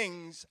these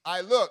things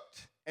I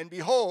looked, and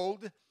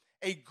behold,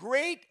 a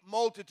great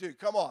multitude,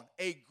 come on,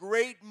 a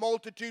great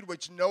multitude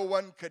which no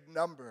one could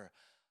number.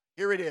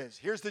 Here it is.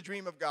 Here's the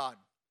dream of God.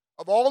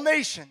 Of all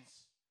nations,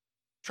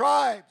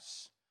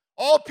 tribes,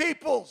 all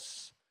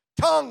peoples,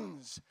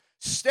 tongues,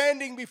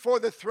 standing before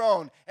the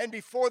throne and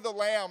before the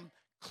Lamb,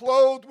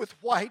 clothed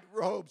with white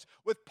robes,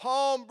 with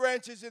palm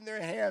branches in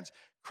their hands,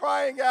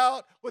 crying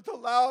out with a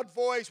loud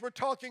voice. We're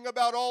talking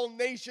about all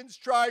nations,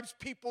 tribes,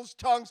 peoples,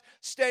 tongues,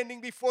 standing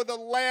before the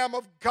Lamb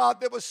of God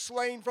that was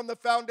slain from the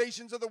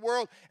foundations of the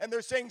world. And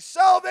they're saying,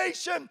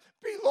 salvation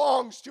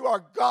belongs to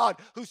our God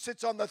who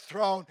sits on the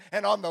throne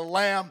and on the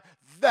Lamb.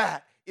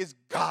 That is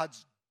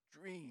God's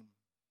dream.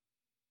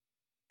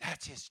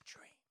 That's his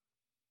dream.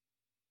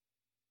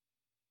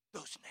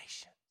 Those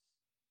nations,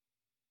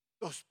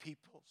 those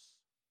peoples,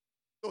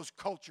 those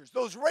cultures,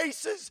 those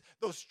races,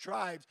 those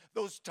tribes,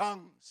 those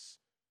tongues,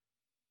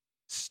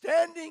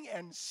 standing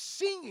and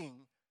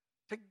singing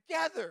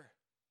together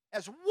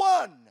as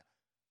one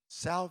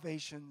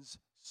salvation's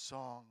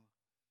song.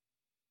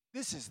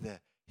 This is the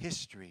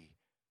history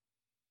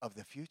of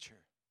the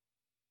future.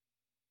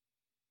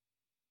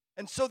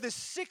 And so this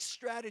sixth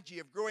strategy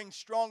of growing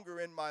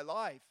stronger in my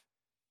life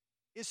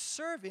is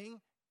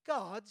serving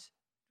God's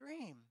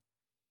dream.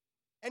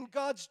 And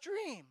God's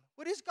dream.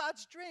 What is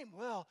God's dream?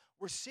 Well,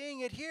 we're seeing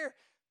it here.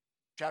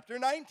 Chapter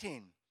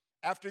 19.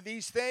 After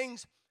these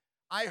things,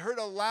 I heard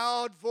a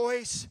loud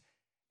voice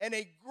and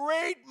a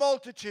great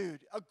multitude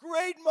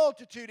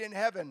in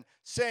heaven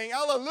saying,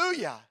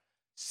 Hallelujah!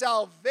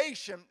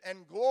 Salvation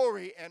and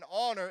glory and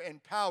honor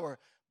and power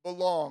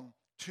belong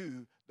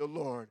to the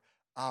Lord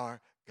our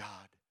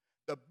God.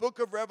 The book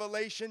of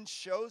Revelation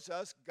shows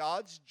us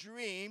God's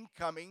dream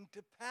coming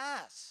to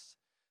pass.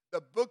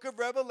 The book of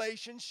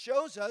Revelation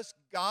shows us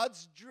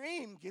God's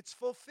dream gets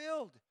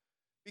fulfilled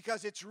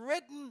because it's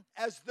written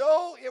as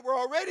though it were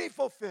already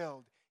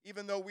fulfilled,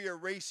 even though we are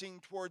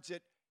racing towards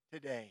it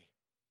today.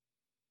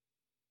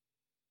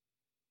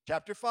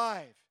 Chapter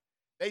 5,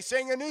 they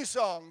sang a new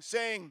song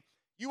saying,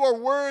 you are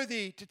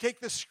worthy to take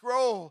the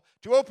scroll,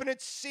 to open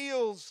its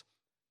seals,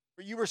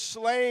 for you were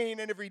slain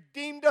and have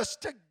redeemed us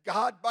to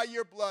God by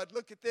your blood.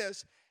 Look at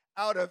this,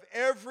 out of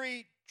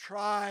every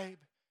tribe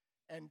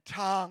and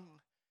tongue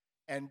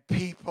and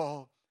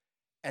people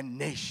and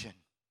nation.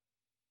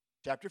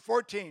 Chapter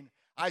 14,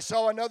 I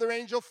saw another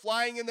angel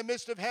flying in the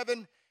midst of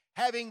heaven,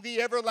 having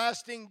the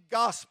everlasting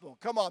gospel.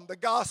 Come on, the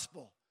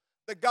gospel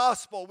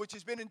which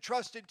has been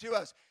entrusted to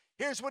us.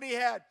 Here's what he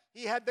had.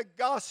 He had the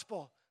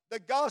gospel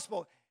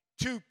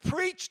to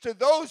preach to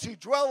those who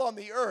dwell on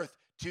the earth,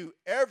 to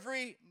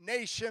every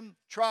nation,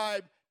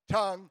 tribe,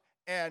 tongue,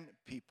 and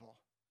people.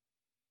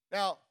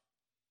 Now,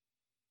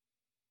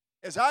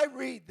 as I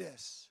read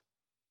this,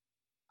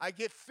 I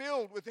get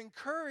filled with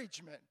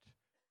encouragement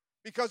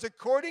because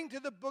according to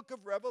the book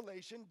of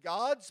Revelation,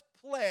 God's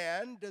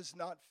plan does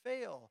not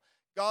fail.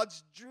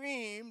 God's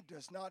dream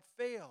does not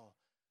fail.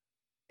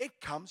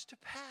 It comes to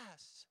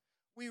pass.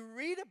 We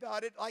read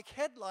about it like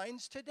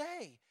headlines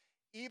today.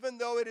 even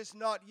though it has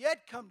not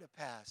yet come to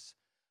pass.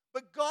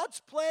 But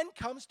God's plan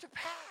comes to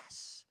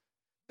pass.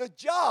 The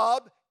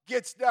job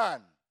gets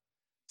done.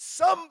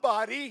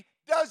 Somebody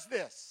does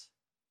this.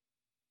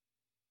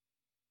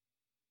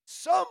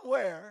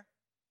 Somewhere,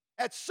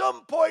 at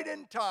some point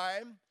in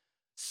time,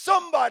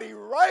 somebody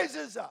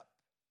rises up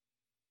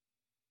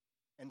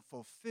and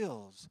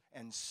fulfills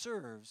and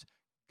serves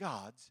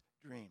God's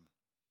dream.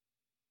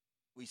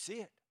 We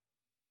see it.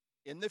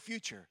 In the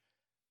future,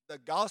 the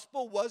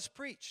gospel was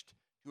preached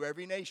to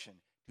every nation,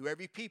 to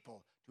every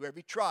people, to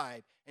every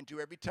tribe, and to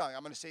every tongue.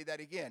 I'm going to say that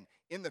again.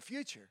 In the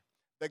future,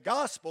 the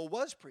gospel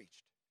was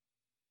preached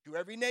to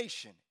every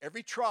nation,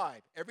 every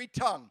tribe, every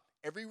tongue,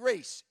 every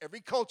race,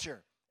 every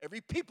culture,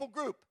 every people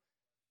group.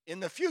 In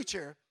the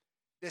future,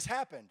 this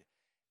happened.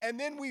 And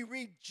then we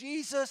read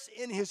Jesus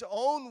in his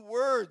own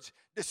words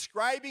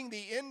describing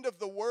the end of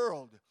the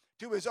world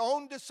to his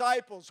own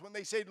disciples when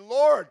they said,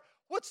 Lord,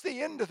 what's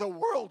the end of the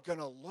world going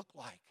to look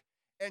like?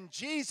 And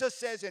Jesus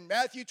says in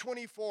Matthew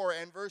 24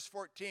 and verse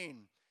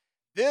 14,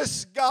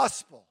 this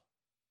gospel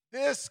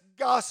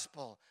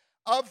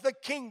of the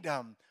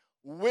kingdom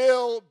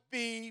will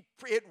be,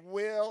 it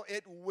will,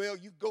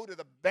 you go to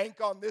the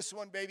bank on this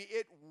one, baby,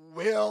 it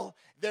will.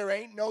 There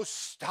ain't no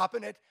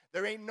stopping it.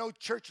 There ain't no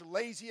church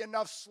lazy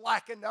enough,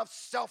 slack enough,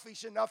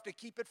 selfish enough to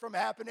keep it from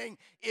happening.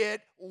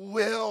 It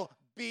will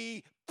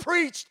be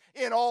preached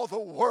in all the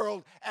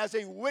world as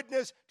a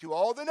witness to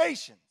all the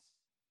nations.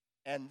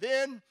 And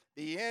then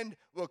the end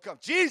will come.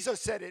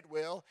 Jesus said it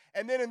will,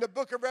 and then in the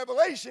book of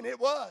Revelation it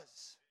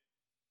was.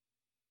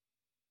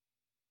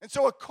 And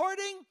so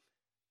according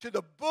to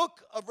the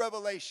book of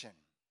Revelation,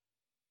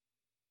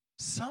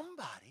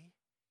 somebody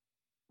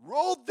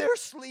rolled their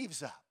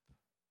sleeves up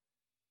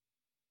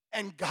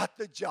and got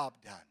the job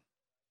done.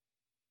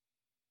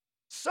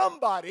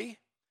 Somebody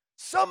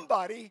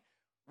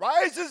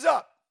rises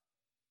up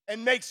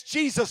and makes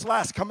Jesus'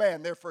 last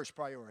command their first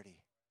priority.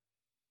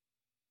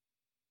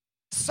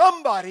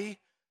 Somebody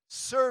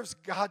serves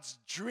God's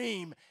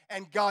dream,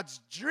 and God's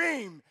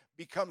dream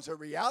becomes a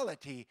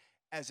reality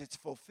as it's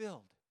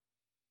fulfilled.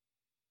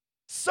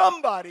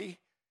 Somebody,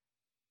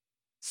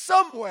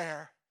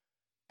 somewhere,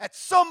 at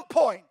some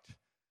point,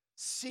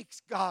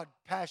 seeks God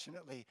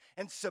passionately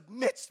and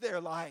submits their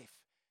life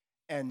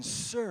and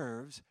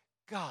serves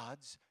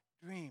God's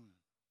dream.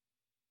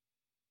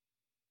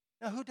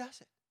 Now, who does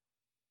it?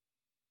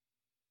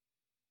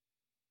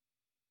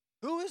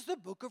 Who is the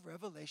book of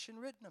Revelation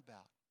written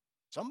about?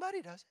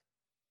 Somebody does it.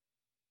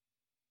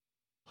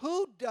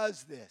 Who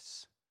does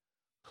this?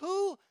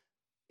 Who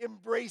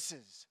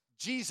embraces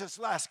Jesus'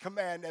 last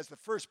command as the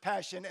first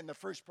passion and the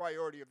first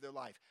priority of their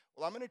life?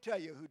 Well, I'm going to tell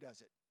you who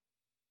does it.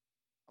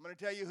 I'm going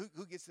to tell you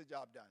who gets the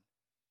job done.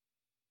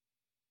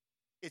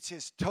 It's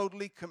his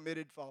totally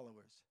committed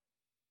followers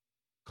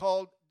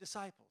called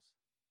disciples.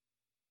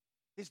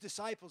 His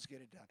disciples get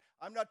it done.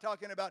 I'm not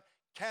talking about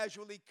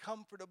casually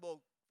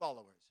comfortable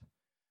followers.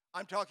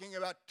 I'm talking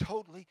about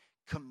totally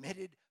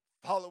committed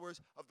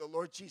followers of the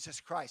Lord Jesus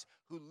Christ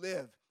who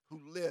live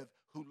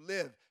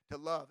to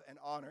love and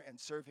honor and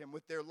serve him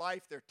with their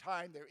life, their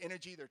time, their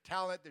energy, their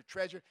talent, their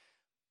treasure.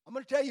 I'm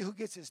going to tell you who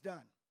gets this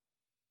done.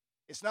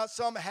 It's not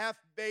some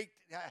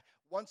half-baked,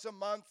 once a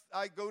month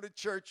I go to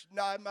church,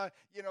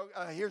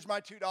 here's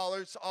my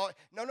 $2.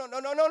 No,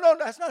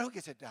 that's not who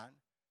gets it done.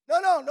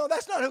 No,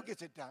 that's not who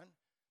gets it done.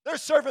 They're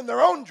serving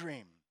their own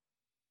dream.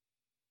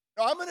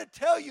 No, I'm going to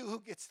tell you who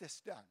gets this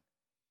done.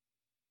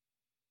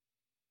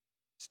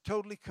 It's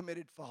totally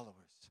committed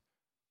followers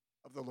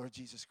of the Lord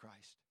Jesus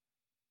Christ.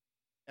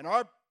 And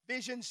our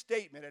vision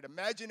statement at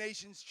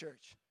Imaginations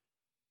Church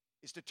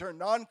is to turn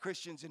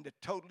non-Christians into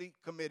totally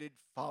committed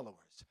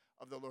followers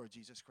of the Lord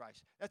Jesus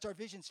Christ. That's our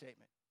vision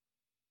statement.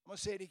 I'm going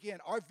to say it again.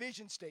 Our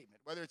vision statement,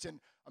 whether it's in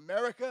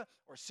America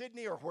or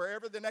Sydney or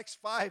wherever the next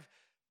 5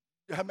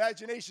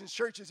 Imaginations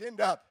churches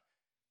end up,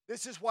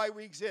 this is why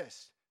we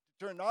exist,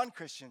 to turn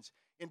non-Christians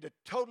into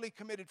totally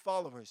committed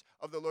followers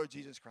of the Lord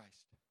Jesus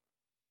Christ.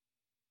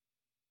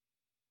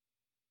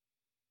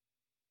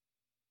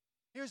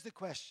 Here's the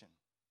question.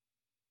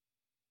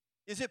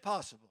 Is it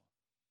possible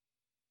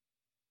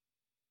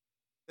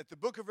that the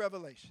book of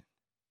Revelation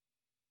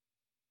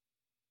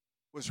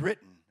was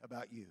written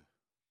about you?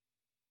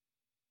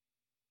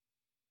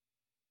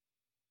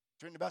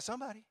 It's written about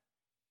somebody.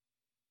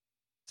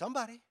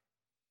 Somebody.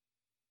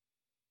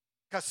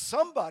 Because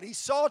somebody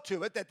saw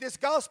to it that this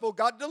gospel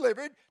got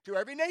delivered to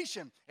every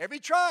nation, every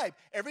tribe,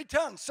 every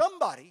tongue.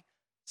 Somebody,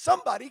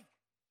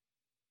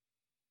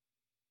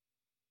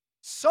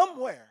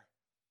 somewhere,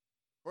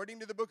 according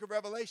to the book of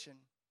Revelation,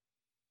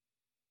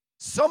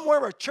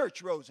 somewhere a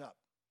church rose up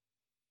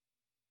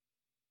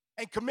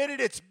and committed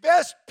its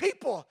best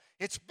people,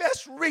 its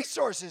best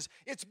resources,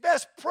 its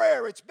best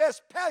prayer, its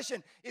best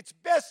passion, its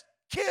best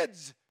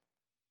kids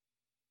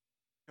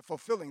to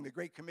fulfilling the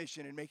Great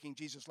Commission and making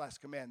Jesus' last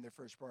command their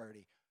first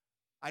priority.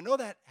 I know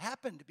that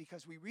happened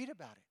because we read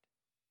about it.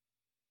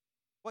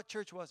 What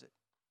church was it?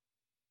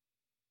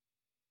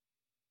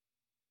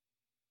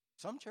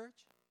 Some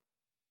church.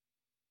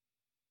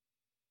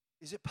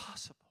 Is it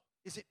possible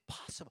Is it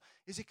possible?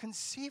 Is it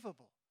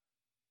conceivable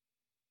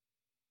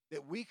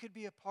that we could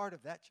be a part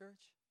of that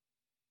church?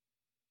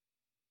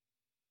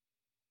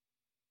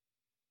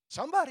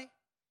 Somebody,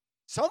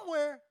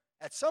 somewhere,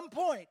 at some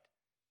point,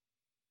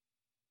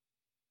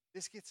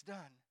 this gets done.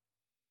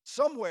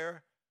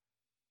 Somewhere,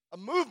 a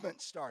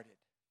movement started.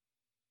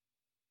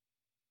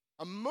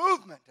 A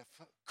movement of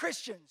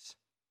Christians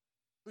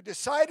who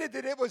decided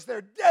that it was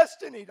their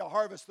destiny to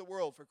harvest the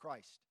world for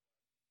Christ.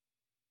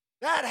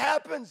 That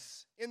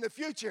happens in the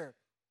future.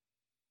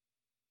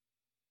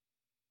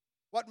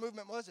 What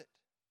movement was it?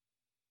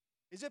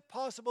 Is it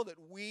possible that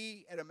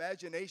we at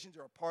Imaginations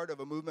are a part of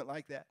a movement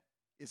like that?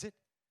 Is it?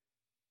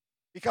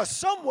 Because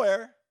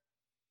somewhere,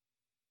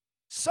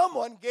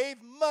 someone gave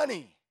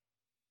money,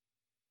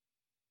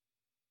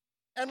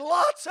 and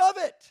lots of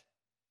it,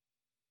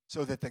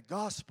 so that the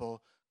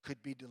gospel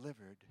could be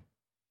delivered.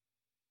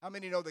 How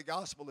many know the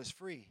gospel is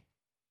free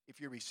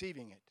if you're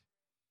receiving it?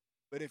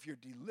 But if you're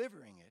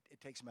delivering it, it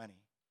takes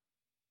money.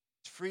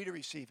 It's free to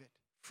receive it.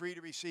 Free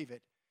to receive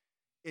it.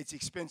 It's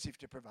expensive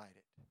to provide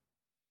it.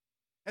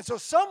 And so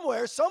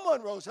somewhere,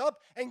 someone rose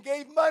up and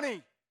gave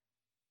money.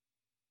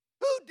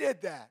 Who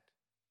did that?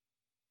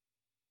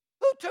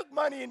 Who took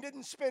money and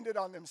didn't spend it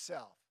on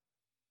themselves?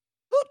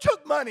 Who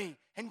took money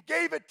and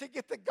gave it to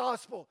get the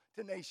gospel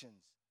to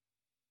nations?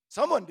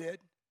 Someone did.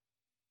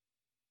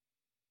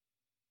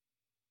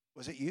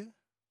 Was it you?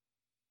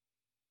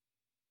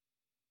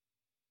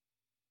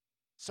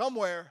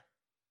 Somewhere,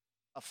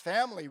 a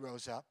family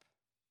rose up,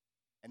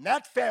 and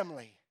that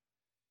family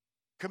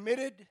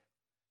committed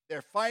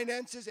their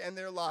finances and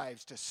their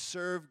lives to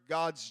serve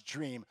God's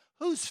dream.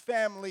 Whose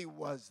family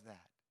was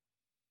that?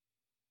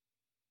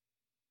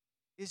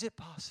 Is it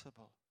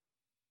possible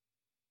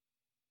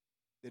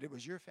that it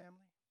was your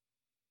family?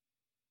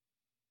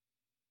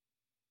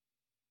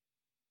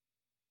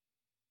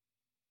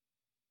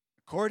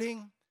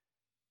 According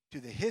to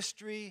the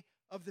history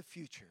of the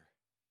future,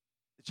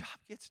 the job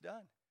gets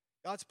done.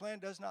 God's plan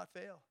does not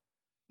fail.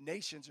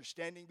 Nations are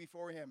standing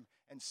before him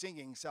and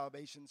singing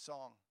salvation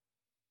song.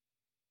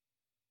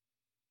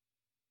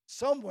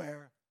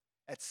 Somewhere,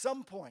 at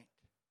some point,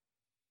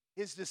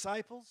 his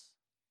disciples,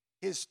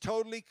 his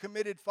totally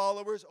committed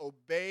followers,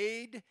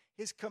 obeyed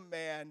his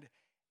command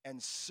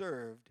and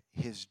served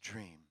his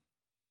dream.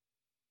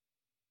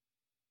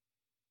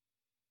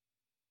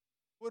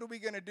 What are we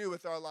going to do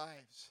with our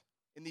lives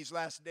in these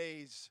last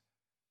days?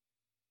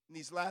 In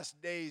these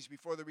last days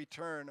before the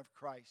return of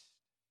Christ?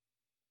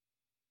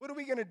 What are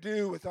we going to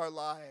do with our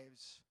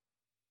lives?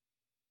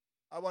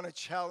 I want to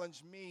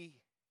challenge me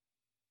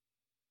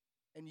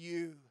and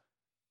you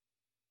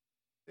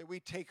that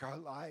we take our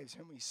lives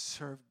and we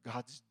serve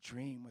God's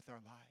dream with our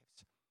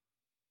lives.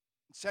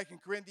 In 2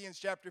 Corinthians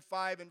chapter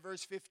 5 and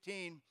verse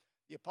 15,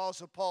 the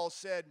Apostle Paul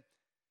said,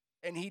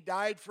 and he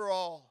died for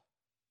all.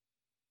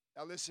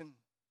 Now listen,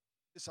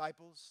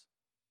 disciples.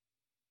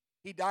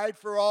 He died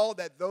for all,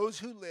 that those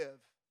who live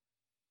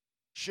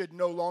should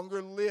no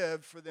longer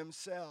live for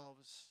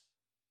themselves,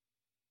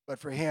 but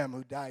for him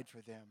who died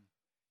for them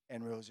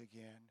and rose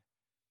again.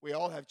 We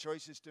all have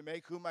choices to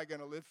make. Who am I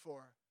going to live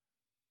for?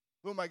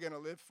 Who am I going to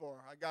live for?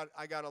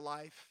 I got a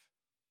life.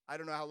 I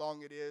don't know how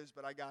long it is,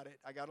 but I got it.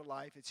 I got a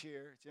life. It's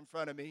here. It's in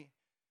front of me.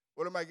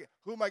 Who am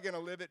I going to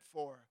live it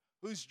for?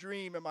 Whose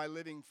dream am I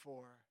living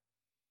for?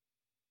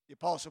 The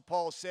Apostle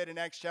Paul said in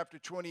Acts chapter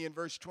 20 and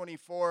verse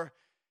 24,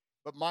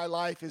 but my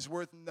life is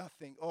worth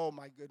nothing. Oh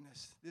my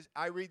goodness.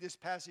 I read this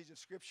passage of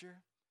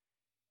Scripture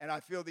and I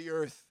feel the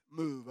earth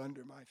move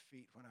under my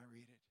feet when I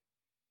read it.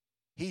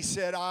 He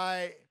said,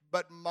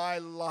 but my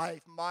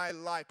life,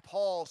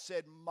 Paul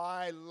said,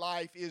 my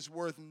life is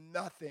worth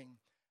nothing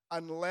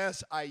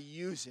unless I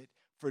use it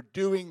for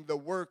doing the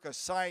work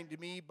assigned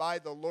me by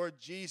the Lord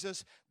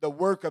Jesus, the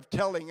work of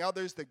telling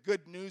others the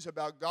good news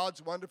about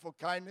God's wonderful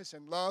kindness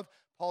and love.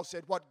 Paul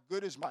said, what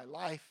good is my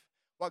life?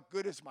 What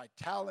good is my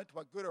talent?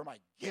 What good are my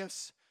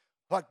gifts?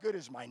 What good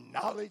is my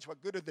knowledge?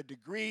 What good are the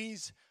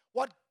degrees?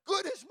 What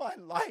good is my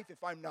life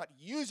if I'm not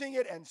using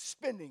it and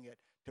spending it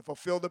to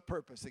fulfill the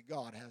purpose that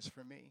God has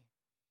for me?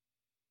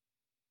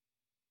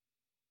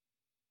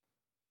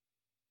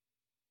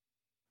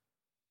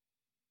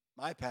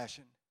 My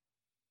passion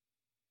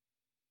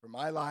for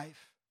my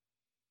life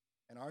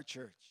and our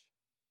church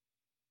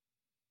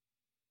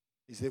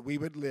is that we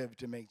would live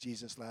to make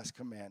Jesus' last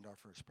command our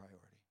first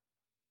priority.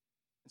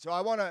 And so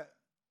I want to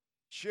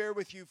share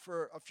with you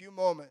for a few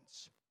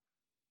moments,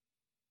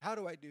 how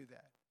do I do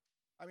that?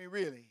 I mean,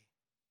 really,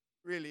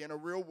 in a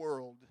real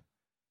world,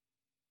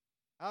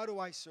 how do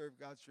I serve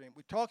God's dream?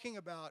 We're talking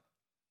about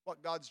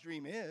what God's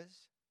dream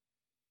is.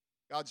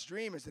 God's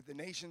dream is that the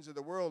nations of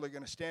the world are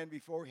going to stand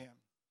before him.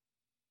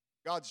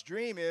 God's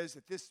dream is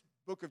that this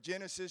book of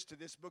Genesis to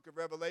this book of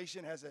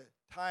Revelation has a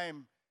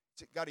time,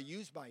 it's got a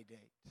use-by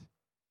date.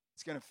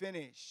 It's going to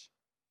finish.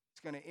 It's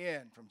going to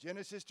end. From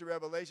Genesis to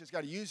Revelation, it's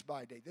got a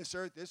use-by date. This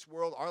earth, this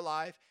world, our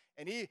life,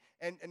 and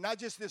not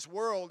just this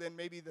world and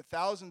maybe the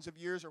thousands of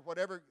years or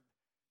whatever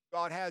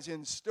God has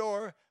in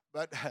store,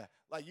 but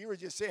like you were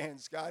just saying,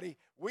 Scotty,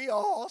 we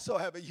all also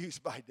have a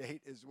use-by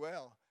date as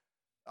well.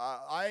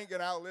 I ain't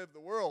going to outlive the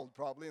world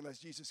probably unless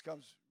Jesus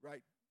comes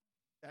right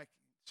back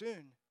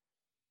soon.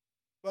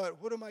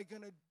 But what am I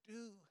going to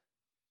do?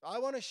 I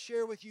want to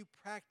share with you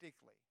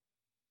practically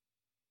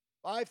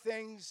 5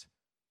 things,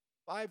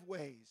 5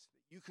 ways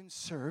that you can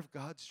serve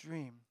God's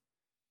dream.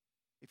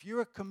 If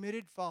you're a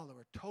committed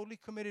follower, totally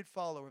committed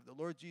follower of the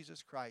Lord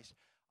Jesus Christ,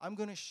 I'm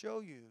going to show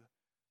you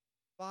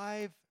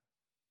 5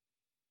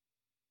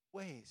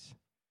 ways.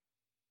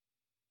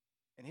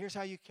 And here's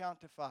how you count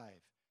to 5.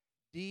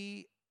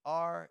 DREAM.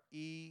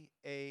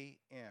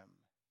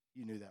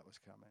 You knew that was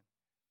coming.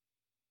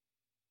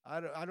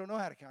 I don't know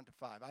how to count to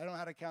 5. I don't know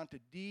how to count to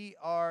DREAM.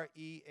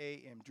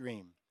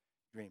 Dream.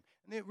 And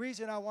the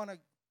reason I want to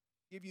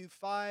give you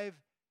 5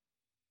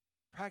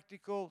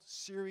 practical,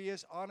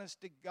 serious,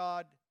 honest to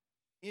God,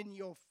 in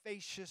your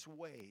facious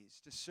ways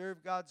to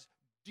serve God's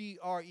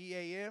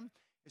DREAM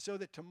is so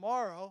that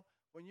tomorrow,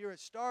 when you're at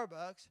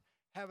Starbucks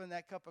having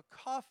that cup of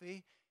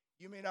coffee,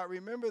 you may not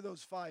remember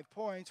those 5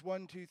 points,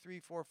 1, 2, 3,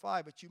 4,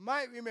 5, but you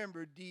might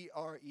remember DREAM.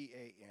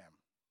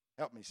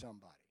 Help me,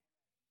 somebody.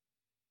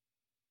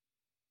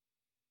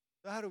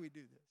 So how do we do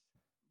this?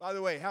 By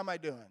the way, how am I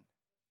doing?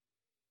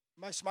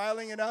 Am I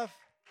smiling enough?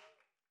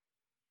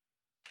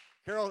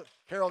 Carol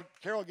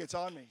gets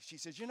on me. She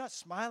says, "You're not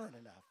smiling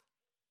enough."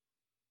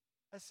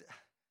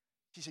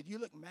 She said, "You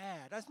look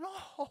mad." I said, "No,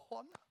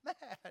 I'm not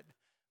mad.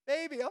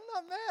 Baby, I'm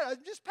not mad.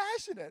 I'm just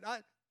passionate.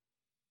 I'm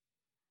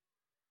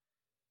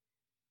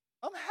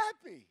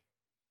happy."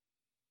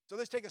 So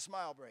let's take a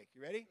smile break.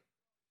 You ready?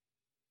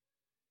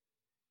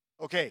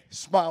 Okay,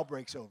 smile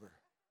break's over.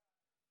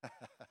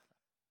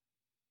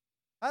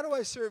 How do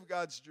I serve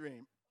God's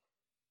dream?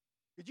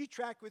 Could you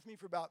track with me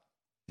for about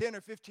 10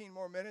 or 15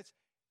 more minutes?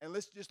 And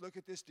let's just look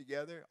at this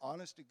together,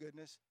 honest to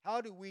goodness.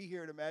 How do we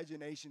here at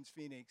Imaginations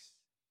Phoenix,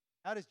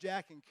 how does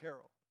Jack and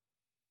Carol,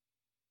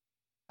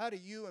 how do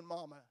you and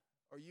Mama,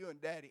 or you and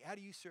Daddy, how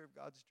do you serve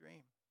God's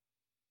dream?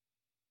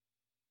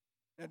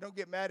 Now, don't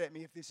get mad at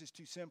me if this is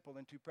too simple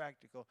and too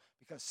practical,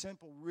 because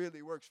simple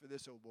really works for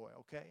this old boy,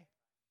 okay?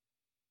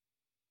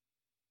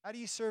 How do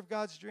you serve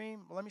God's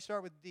dream? Well, let me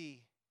start with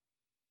D.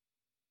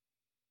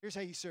 Here's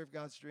how you serve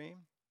God's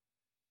dream.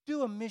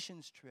 Do a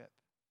missions trip.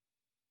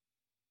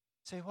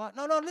 Say what?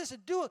 No,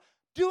 listen, do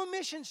a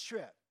missions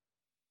trip.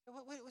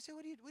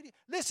 What do you?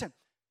 Listen,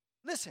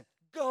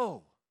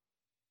 go.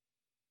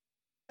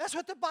 That's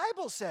what the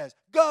Bible says.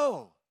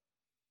 Go.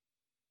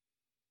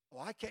 Oh,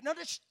 I can't. No,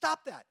 just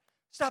stop that.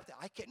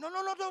 I can't. No,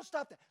 don't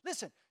stop that.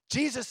 Listen,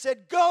 Jesus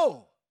said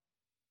go.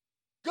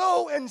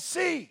 Go and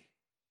see.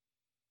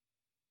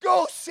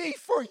 Go see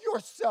for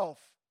yourself.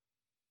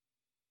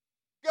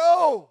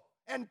 Go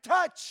and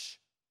touch.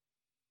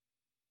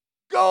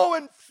 Go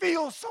and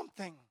feel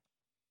something.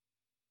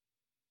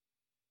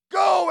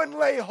 Go and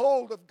lay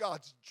hold of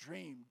God's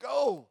dream.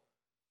 Go.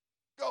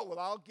 Well,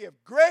 I'll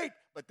give. Great,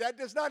 but that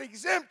does not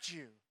exempt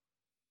you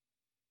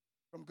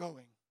from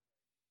going.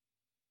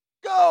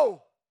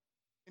 Go.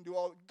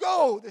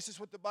 Go. This is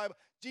what the Bible,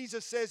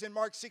 Jesus says in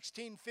Mark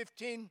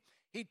 16:15.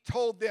 He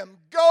told them,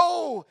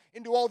 go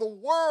into all the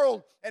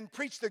world and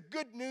preach the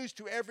good news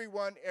to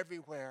everyone,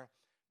 everywhere.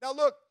 Now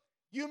look,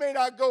 you may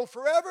not go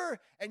forever,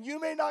 and you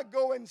may not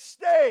go and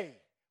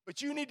stay,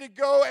 but you need to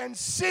go and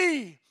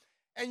see,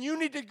 and you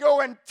need to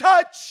go and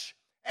touch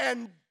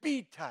and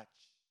be touched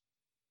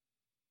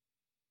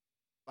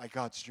by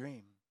God's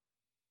dream.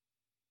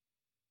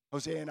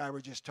 Jose and I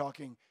were just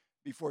talking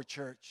before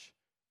church,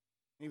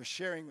 and he was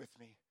sharing with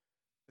me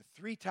the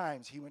 3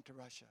 times he went to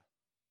Russia.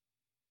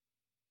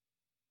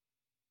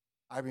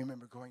 I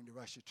remember going to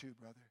Russia too,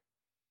 brother.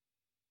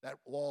 That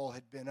wall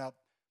had been up.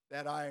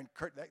 That iron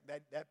curtain,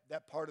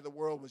 that part of the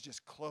world was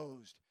just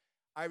closed.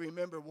 I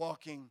remember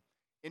walking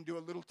into a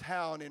little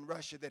town in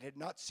Russia that had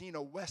not seen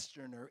a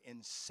Westerner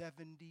in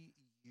 70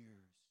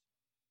 years.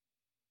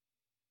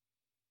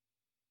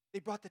 They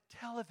brought the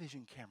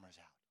television cameras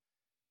out.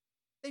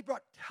 They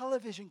brought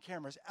television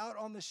cameras out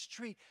on the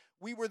street.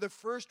 We were the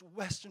first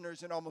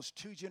Westerners in almost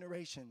 2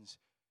 generations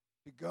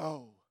to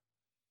go.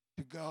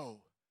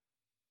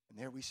 And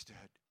there we stood,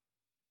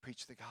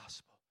 preach the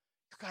gospel.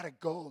 You got to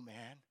go,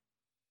 man.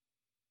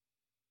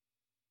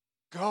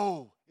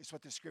 Go is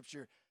what the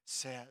scripture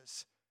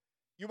says.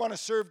 You want to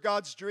serve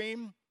God's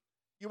dream?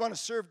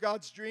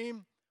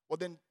 Well,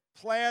 then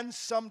plan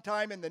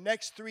sometime in the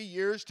next 3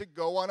 years to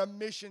go on a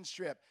missions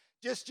trip.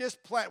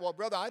 Just plan. Well,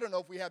 brother, I don't know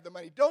if we have the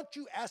money. Don't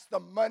you ask the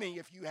money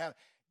if you have.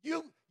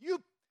 You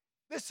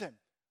listen,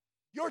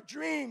 your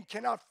dream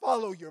cannot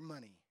follow your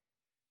money.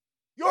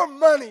 Your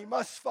money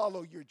must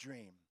follow your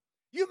dream.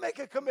 You make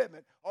a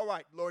commitment. All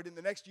right, Lord, in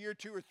the next year,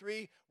 2 or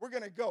 3, we're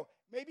going to go.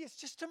 Maybe it's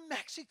just to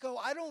Mexico.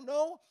 I don't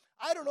know.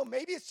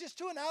 Maybe it's just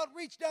to an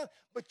outreach down.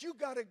 But you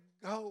got to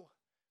go.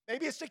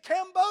 Maybe it's to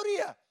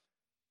Cambodia.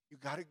 You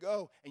got to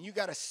go. And you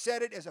got to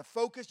set it as a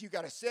focus. You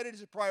got to set it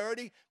as a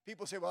priority.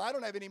 People say, well, I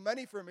don't have any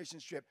money for a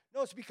missions trip.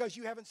 No, it's because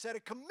you haven't set a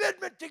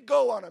commitment to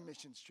go on a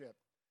missions trip.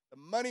 The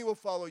money will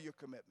follow your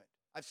commitment.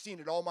 I've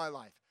seen it all my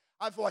life.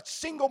 I've watched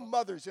single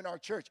mothers in our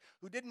church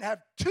who didn't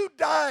have 2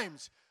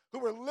 dimes, who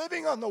were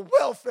living on the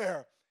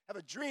welfare,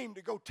 have a dream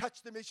to go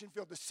touch the mission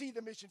field, to see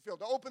the mission field,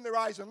 to open their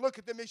eyes and look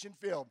at the mission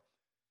field.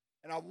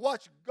 And I've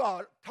watched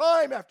God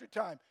time after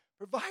time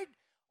provide.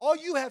 All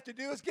you have to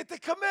do is get the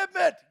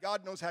commitment.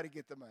 God knows how to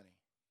get the money.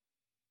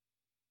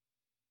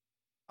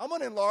 I'm going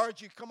to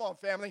enlarge you. Come on,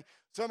 family.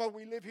 Some of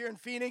we live here in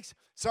Phoenix.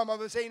 Some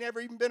of us ain't ever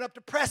even been up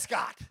to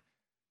Prescott.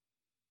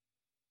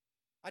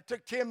 I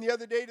took Tim the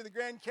other day to the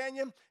Grand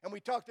Canyon, and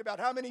we talked about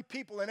how many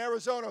people in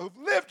Arizona who've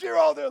lived here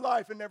all their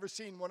life and never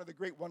seen one of the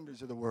great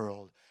wonders of the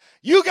world.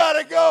 You got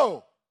to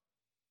go.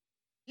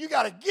 You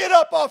got to get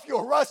up off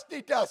your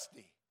rusty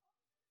dusty.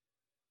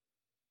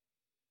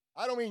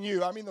 I don't mean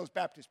you. I mean those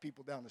Baptist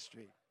people down the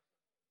street.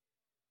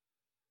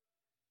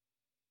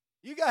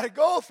 You got to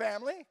go,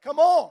 family. Come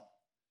on.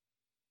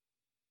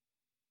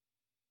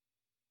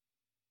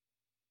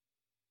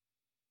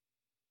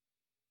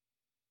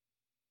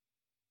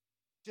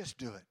 Just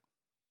do it.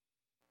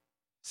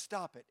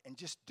 Stop it and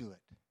just do it.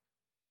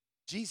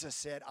 Jesus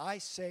said, I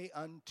say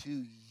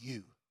unto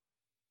you,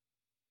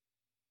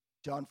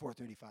 John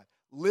 4:35,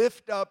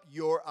 lift up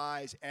your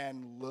eyes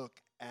and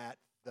look at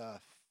the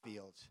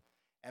fields.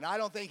 And I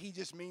don't think he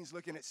just means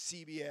looking at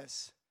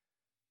CBS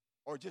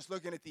or just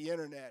looking at the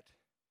internet.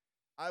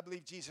 I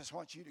believe Jesus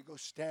wants you to go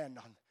stand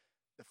on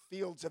the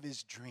fields of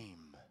his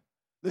dream.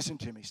 Listen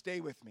to me. Stay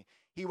with me.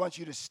 He wants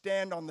you to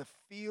stand on the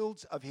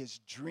fields of his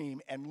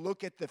dream and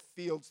look at the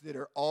fields that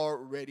are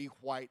already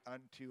white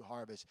unto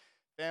harvest.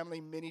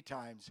 Family, many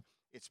times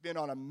it's been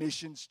on a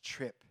missions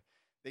trip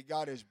that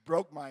God has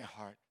broke my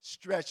heart,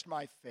 stretched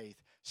my faith,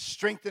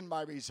 strengthened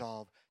my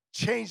resolve,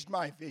 changed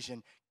my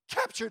vision,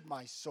 captured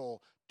my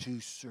soul to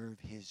serve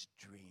his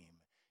dream.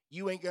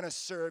 You ain't going to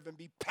serve and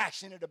be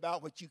passionate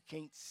about what you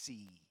can't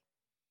see.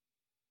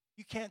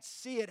 You can't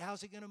see it.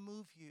 How's it going to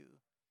move you?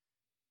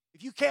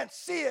 If you can't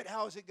see it,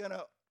 how is it going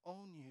to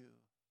own you?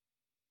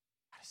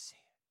 I see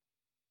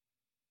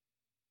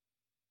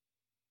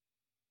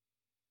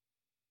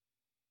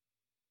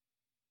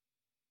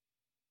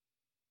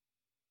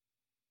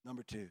it.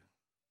 Number 2,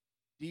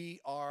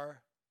 D-R-E-A-M.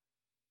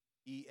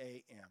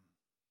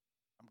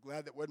 I'm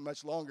glad that wasn't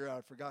much longer.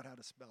 I forgot how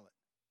to spell it.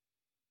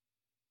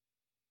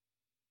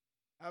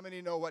 How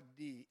many know what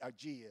G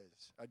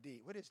is? A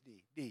D. What is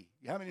D? D.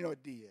 How many know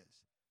what D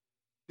is?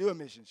 Do a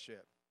mission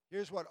trip.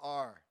 Here's what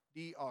R.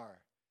 D-R.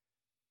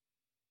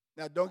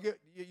 Now, don't get,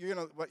 you're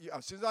going to,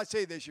 as soon as I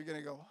say this, you're going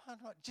to go, oh,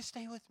 no, just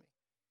stay with me.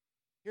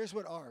 Here's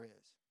what R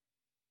is.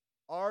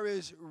 R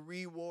is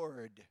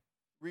reward.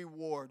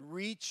 Reward.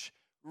 Reach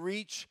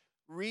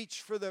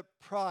for the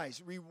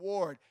prize.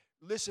 Reward.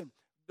 Listen,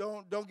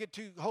 don't get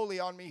too holy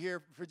on me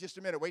here for just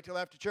a minute. Wait till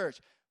after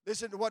church.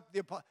 Listen to what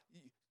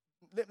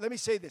let me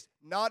say this.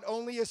 Not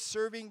only is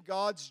serving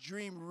God's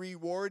dream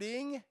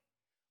rewarding,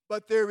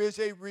 but there is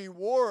a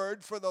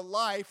reward for the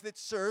life that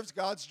serves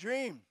God's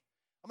dream.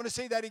 I'm going to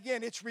say that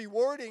again. It's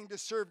rewarding to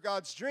serve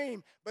God's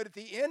dream, but at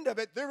the end of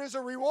it, there is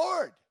a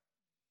reward.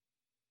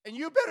 And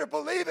you better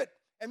believe it.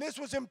 And this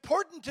was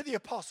important to the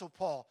Apostle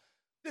Paul.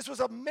 This was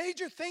a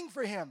major thing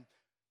for him.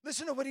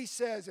 Listen to what he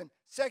says in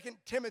 2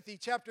 Timothy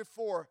chapter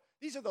 4.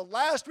 These are the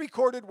last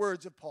recorded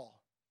words of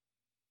Paul.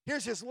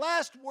 Here's his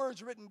last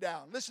words written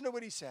down. Listen to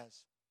what he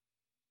says.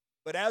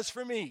 But as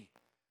for me,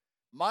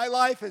 my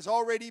life has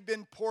already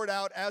been poured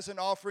out as an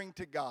offering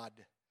to God.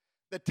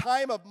 The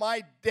time of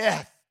my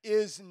death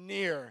is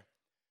near.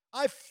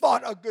 I've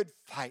fought a good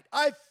fight.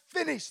 I've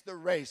finished the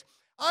race.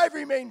 I've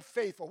remained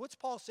faithful. What's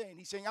Paul saying?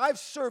 He's saying, I've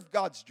served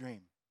God's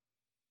dream.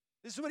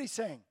 This is what he's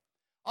saying.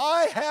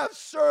 I have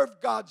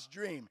served God's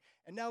dream.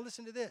 And now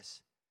listen to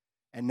this.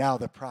 And now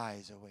the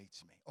prize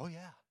awaits me. Oh,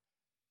 yeah.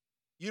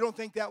 You don't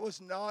think that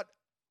was not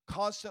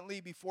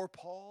constantly before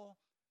Paul?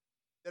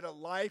 That a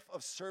life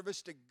of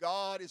service to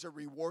God is a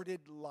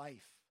rewarded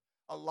life.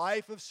 A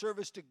life of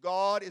service to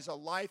God is a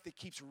life that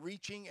keeps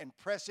reaching and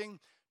pressing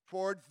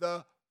toward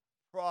the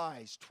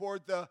prize,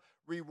 toward the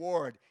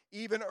reward.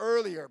 Even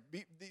earlier,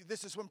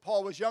 this is when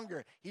Paul was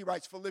younger. He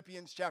writes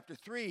Philippians chapter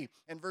 3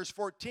 and verse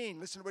 14.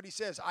 Listen to what he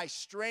says. I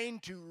strain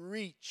to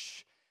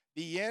reach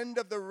the end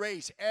of the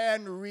race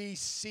and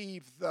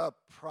receive the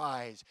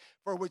prize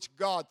for which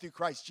God through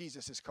Christ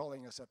Jesus is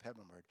calling us up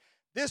heavenward.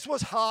 This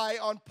was high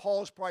on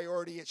Paul's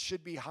priority. It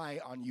should be high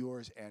on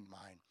yours and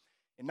mine.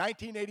 In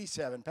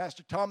 1987,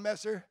 Pastor Tom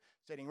Messer,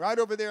 sitting right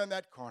over there in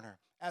that corner,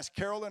 asked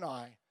Carol and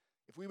I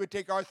if we would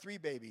take our 3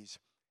 babies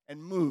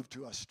and move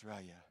to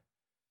Australia.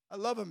 I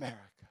love America.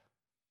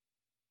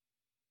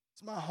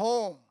 It's my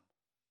home.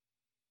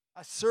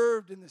 I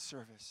served in the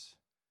service.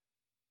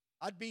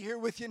 I'd be here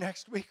with you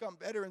next week on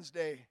Veterans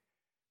Day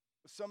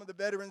with some of the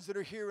veterans that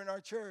are here in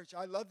our church.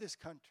 I love this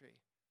country.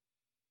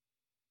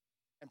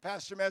 And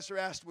Pastor Messer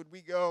asked, would we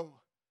go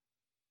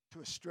to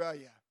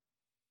Australia?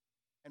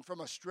 And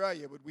from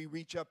Australia, would we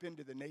reach up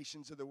into the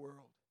nations of the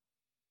world?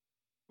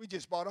 We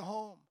just bought a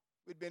home.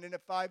 We'd been in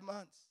it 5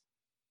 months.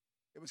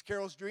 It was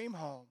Carol's dream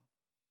home.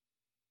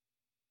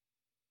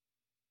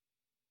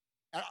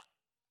 And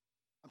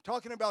I'm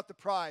talking about the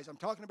prize. I'm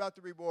talking about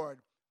the reward.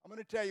 I'm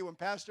going to tell you, when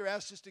Pastor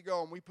asked us to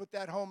go and we put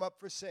that home up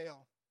for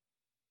sale,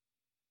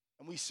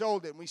 And we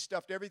sold it, and we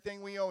stuffed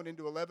everything we owned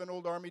into 11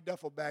 old Army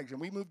duffel bags,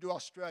 and we moved to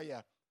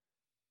Australia.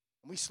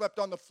 And we slept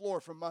on the floor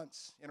for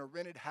months in a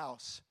rented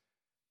house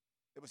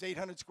that was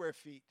 800 square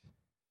feet.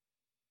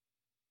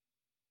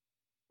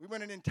 We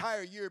went an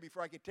entire year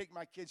before I could take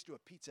my kids to a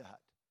Pizza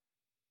Hut.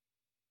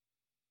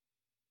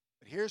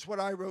 But here's what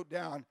I wrote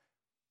down,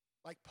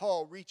 like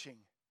Paul reaching.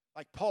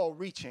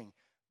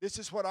 This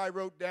is what I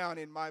wrote down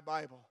in my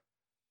Bible.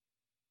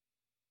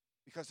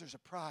 Because there's a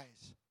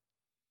prize.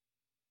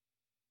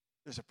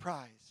 There's a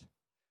prize.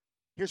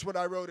 Here's what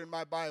I wrote in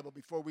my Bible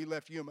before we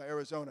left Yuma,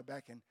 Arizona,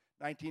 back in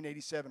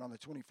 1987 on the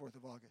 24th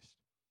of August.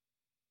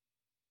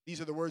 These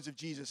are the words of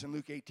Jesus in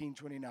Luke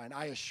 18:29.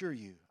 I assure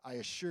you,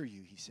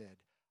 he said,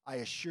 I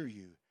assure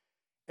you,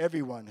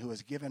 everyone who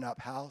has given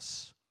up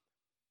house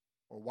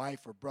or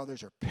wife or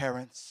brothers or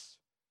parents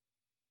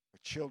or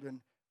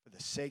children for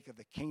the sake of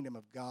the kingdom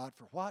of God,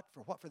 for what?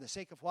 For the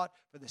sake of what?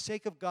 For the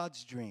sake of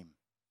God's dream,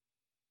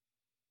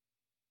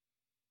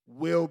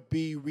 will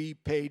be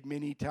repaid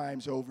many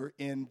times over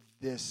in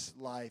this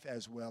life,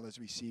 as well as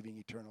receiving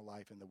eternal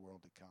life in the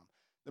world to come.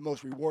 The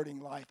most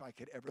rewarding life I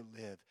could ever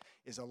live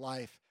is a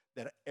life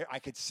that I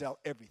could sell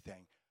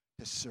everything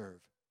to serve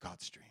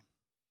God's dream.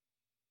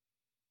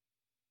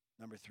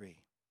 Number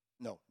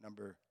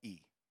E.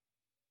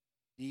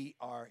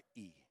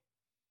 D-R-E.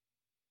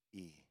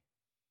 E.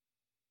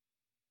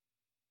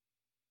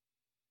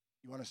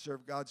 You want to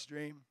serve God's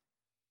dream?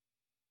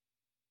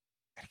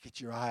 You got to get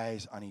your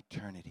eyes on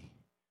eternity.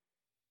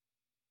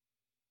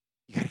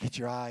 You got to get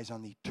your eyes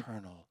on the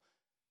eternal.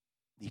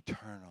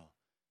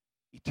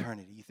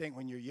 Eternity. You think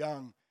when you're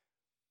young,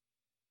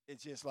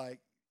 it's just like,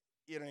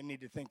 you don't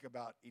need to think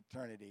about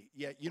eternity.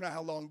 Yeah, you know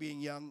how long being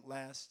young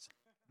lasts?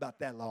 About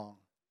that long.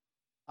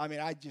 I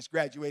mean, I just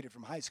graduated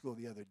from high school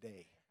the other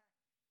day.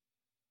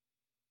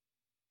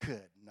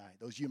 Good night.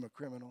 Those Yuma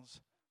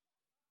criminals.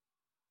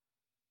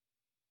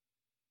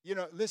 You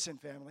know, listen,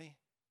 family.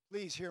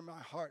 Please hear my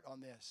heart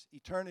on this.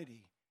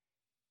 Eternity.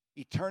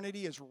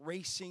 Eternity is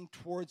racing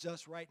towards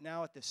us right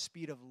now at the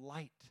speed of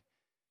light.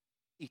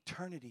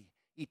 Eternity.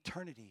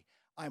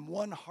 I'm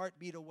one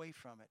heartbeat away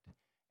from it,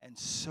 and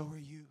so are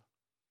you.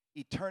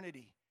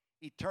 Eternity.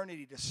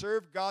 To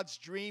serve God's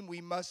dream,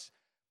 we must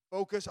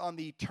focus on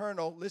the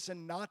eternal.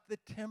 Listen, not the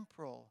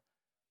temporal.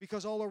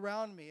 Because all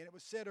around me, and it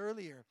was said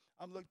earlier,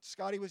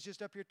 Scotty was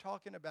just up here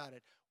talking about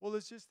it. Well,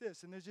 it's just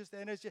this, and there's just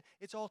that, and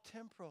it's all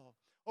temporal.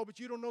 Oh, but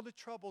you don't know the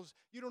troubles.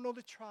 You don't know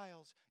the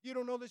trials. You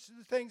don't know the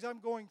things I'm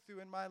going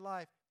through in my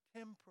life.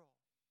 Temporal.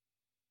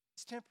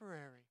 It's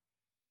temporary.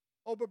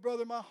 Oh, but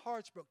brother, my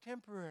heart's broke.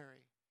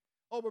 Temporary.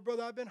 Oh, but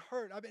brother, I've been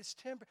hurt. It's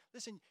temporary.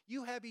 Listen,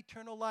 you have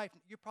eternal life.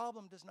 Your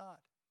problem does not.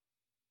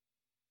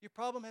 Your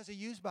problem has a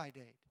use-by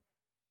date.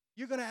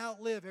 You're going to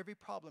outlive every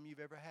problem you've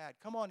ever had.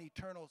 Come on,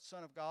 eternal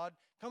Son of God.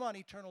 Come on,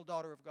 eternal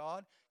daughter of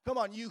God. Come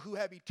on, you who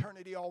have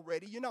eternity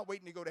already. You're not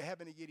waiting to go to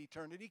heaven to get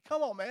eternity.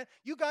 Come on, man.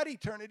 You got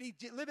eternity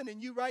living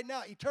in you right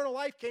now. Eternal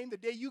life came the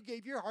day you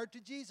gave your heart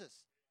to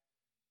Jesus.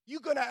 You're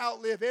going to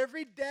outlive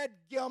every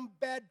dadgum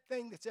bad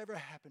thing that's ever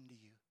happened to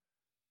you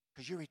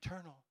because you're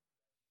eternal.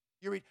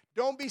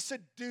 Don't be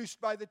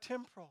seduced by the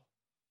temporal,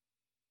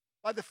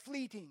 by the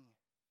fleeting,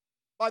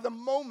 by the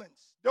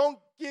moments. Don't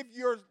give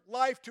your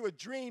life to a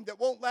dream that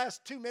won't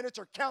last 2 minutes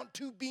or count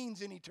 2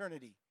 beans in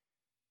eternity.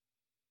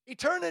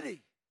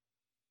 Eternity.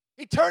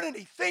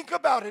 Think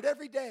about it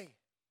every day.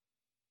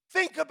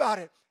 Think about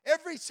it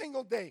every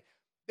single day.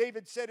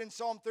 David said in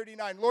Psalm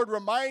 39, Lord,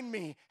 remind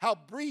me how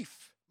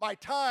brief my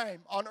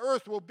time on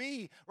earth will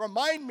be.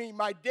 Remind me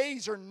my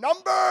days are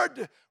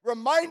numbered.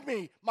 Remind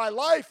me my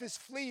life is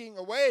fleeing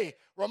away.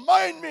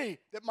 Remind me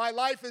that my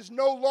life is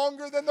no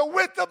longer than the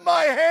width of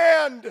my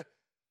hand.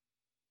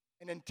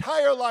 An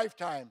entire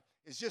lifetime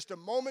is just a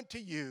moment to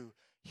you.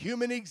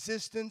 Human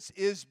existence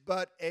is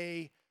but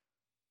a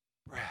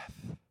breath.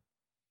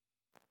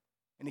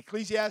 In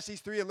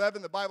Ecclesiastes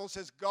 3:11, the Bible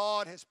says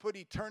God has put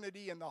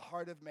eternity in the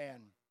heart of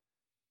man.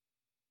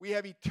 We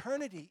have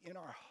eternity in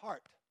our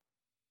heart.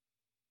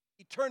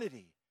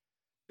 Eternity.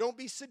 Don't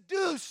be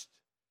seduced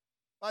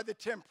by the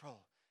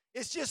temporal.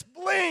 It's just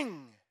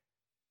bling.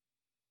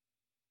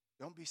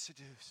 Don't be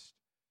seduced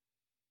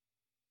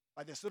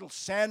by this little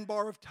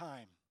sandbar of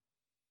time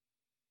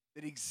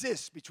that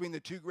exists between the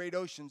 2 great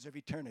oceans of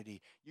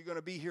eternity. You're going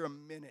to be here a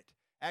minute.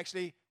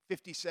 Actually,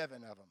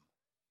 57 of them.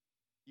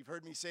 You've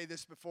heard me say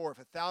this before. If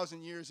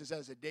 1,000 years is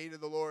as a day to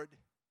the Lord,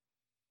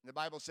 and the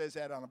Bible says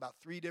that on about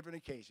 3 different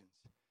occasions.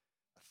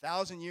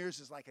 1,000 years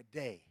is like a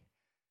day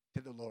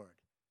to the Lord.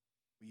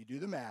 Well, you do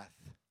the math.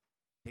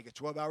 Take a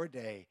 12-hour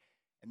day,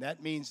 and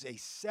that means a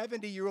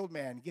 70-year-old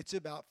man gets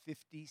about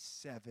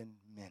 57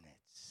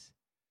 minutes.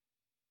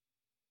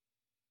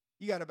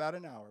 You got about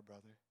an hour,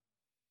 brother.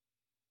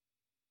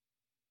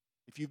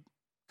 If you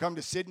come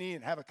to Sydney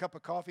and have a cup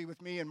of coffee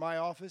with me in my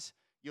office,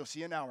 you'll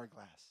see an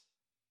hourglass.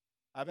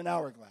 I have an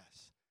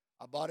hourglass.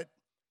 I bought it.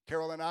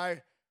 Carol and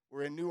I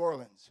were in New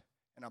Orleans,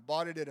 and I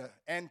bought it at an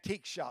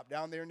antique shop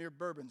down there near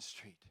Bourbon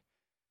Street.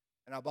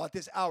 And I bought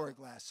this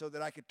hourglass so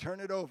that I could turn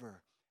it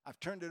over. I've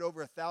turned it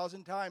over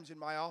 1,000 times in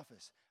my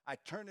office. I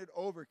turn it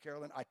over,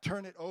 Carolyn. I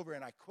turn it over,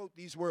 and I quote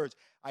these words.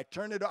 I've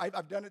done it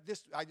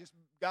I just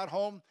got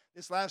home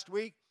this last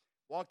week,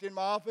 walked in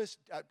my office.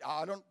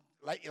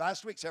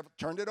 Last week,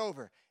 turned it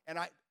over. And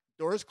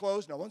doors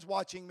closed, no one's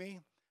watching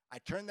me. I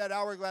turned that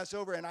hourglass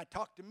over, and I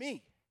talk to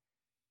me.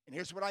 And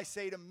here's what I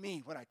say to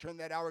me when I turn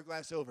that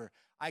hourglass over.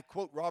 I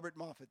quote Robert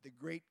Moffat, the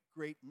great,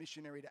 great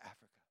missionary to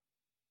Africa.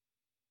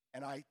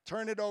 And I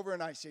turn it over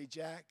and I say,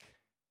 Jack,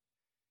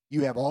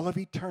 you have all of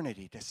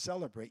eternity to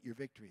celebrate your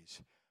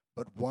victories,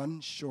 but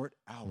one short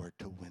hour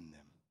to win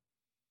them.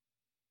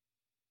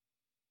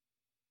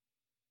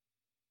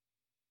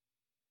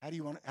 How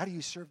do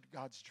you serve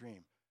God's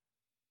dream?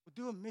 Well,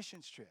 do a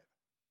missions trip.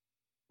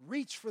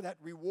 Reach for that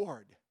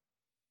reward.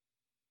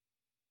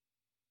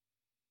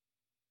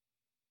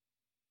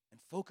 And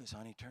focus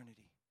on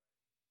eternity.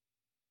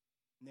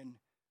 And then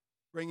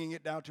bringing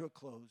it down to a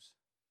close.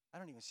 I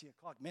don't even see a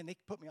clock. Man, they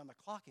put me on the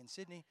clock in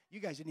Sydney. You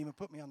guys didn't even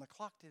put me on the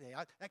clock today.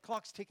 That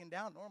clock's ticking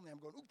down. Normally I'm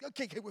going,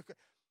 okay, we're good.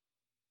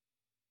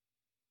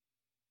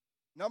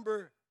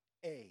 Number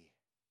A.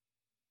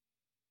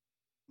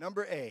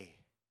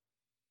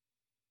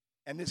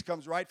 And this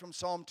comes right from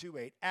Psalm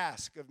 2:8.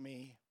 Ask of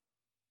me.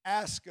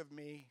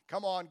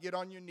 Come on, get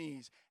on your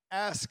knees.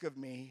 Ask of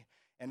me,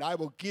 and I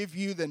will give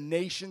you the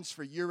nations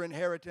for your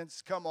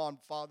inheritance. Come on,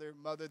 father,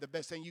 mother, the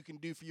best thing you can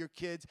do for your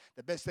kids,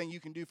 the best thing you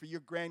can do for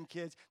your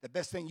grandkids, the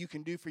best thing you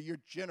can do for your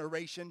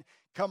generation.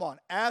 Come on,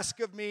 ask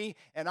of me,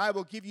 and I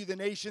will give you the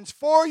nations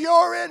for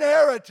your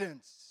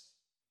inheritance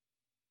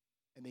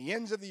and the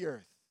ends of the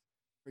earth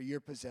for your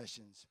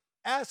possessions.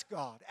 Ask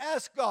God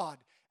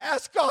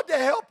to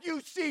help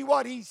you see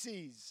what he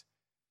sees.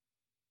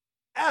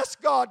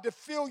 Ask God to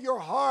fill your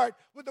heart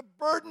with a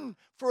burden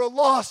for a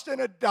lost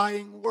and a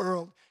dying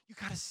world. You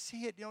got to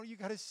see it. You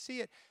got to see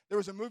it. There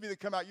was a movie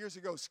that came out years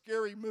ago,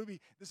 scary movie.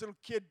 This little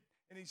kid,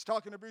 and he's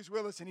talking to Bruce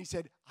Willis, and he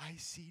said, I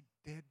see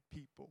dead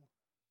people.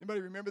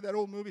 Anybody remember that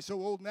old movie? So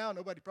old now,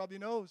 nobody probably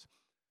knows.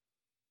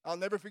 I'll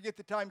never forget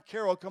the time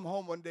Carol come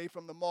home one day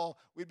from the mall.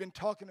 We'd been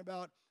talking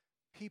about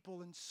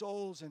people and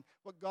souls and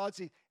what God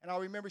sees. And I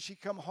remember she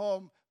come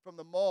home from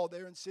the mall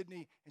there in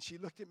Sydney, and she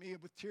looked at me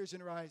with tears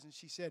in her eyes, and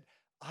she said,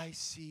 I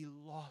see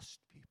lost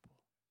people.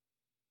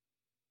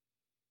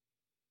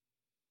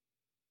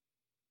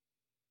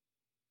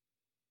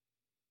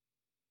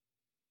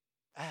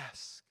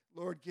 Ask,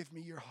 Lord, give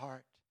me your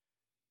heart.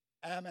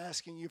 I'm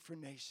asking you for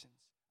nations.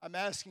 I'm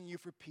asking you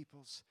for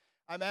peoples.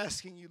 I'm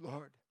asking you,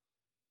 Lord.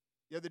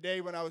 The other day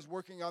when I was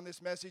working on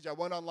this message, I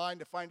went online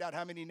to find out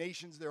how many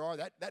nations there are.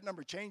 That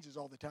number changes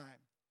all the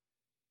time.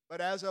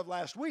 But as of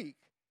last week,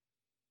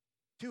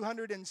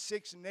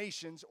 206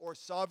 nations or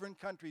sovereign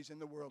countries in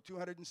the world,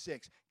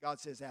 206.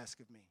 God says, ask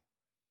of me.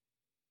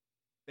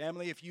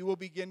 Family, if you will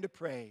begin to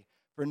pray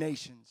for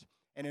nations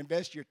and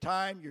invest your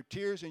time, your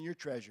tears, and your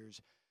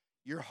treasures,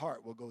 your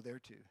heart will go there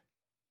too.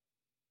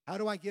 How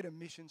do I get a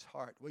missions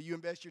heart? Well, you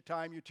invest your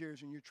time, your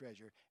tears, and your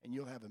treasure, and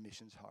you'll have a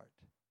missions heart.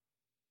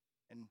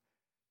 And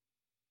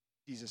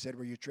Jesus said,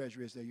 where your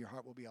treasure is, there your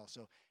heart will be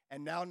also.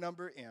 And now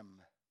number M.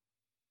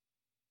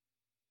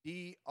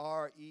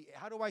 D-R-E.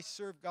 How do I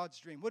serve God's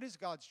dream? What is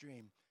God's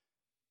dream?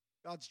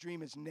 God's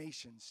dream is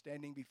nations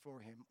standing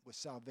before him with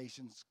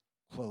salvation's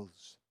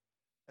clothes.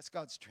 That's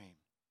God's dream.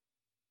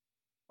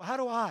 Well, how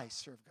do I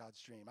serve God's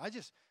dream? I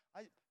just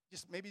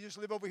maybe just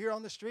live over here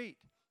on the street.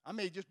 I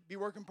may just be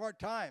working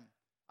part-time.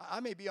 I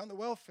may be on the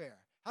welfare.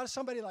 How does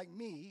somebody like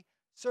me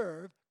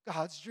serve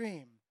God's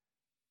dream?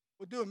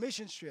 We'll do a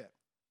missions trip.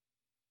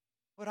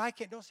 But I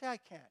can't. Don't say I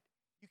can't.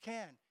 You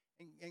can.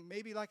 And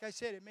maybe, like I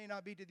said, it may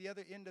not be to the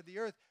other end of the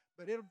earth,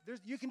 but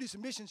you can do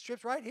some mission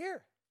trips right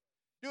here.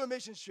 Do a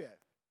mission trip.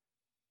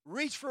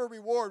 Reach for a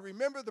reward.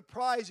 Remember, the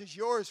prize is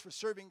yours for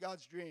serving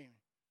God's dream.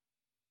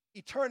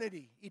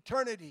 Eternity,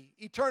 eternity,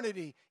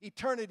 eternity,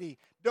 eternity.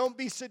 Don't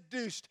be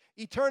seduced.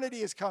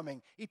 Eternity is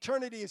coming.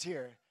 Eternity is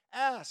here.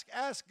 Ask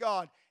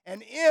God.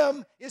 And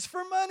M is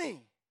for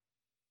money.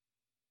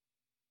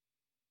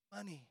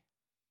 Money.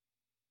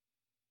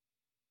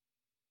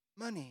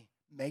 Money.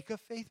 Make a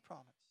faith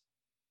promise.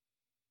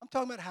 I'm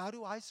talking about how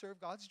do I serve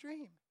God's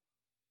dream?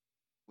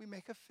 We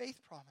make a faith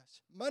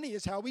promise. Money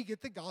is how we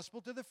get the gospel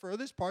to the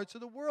furthest parts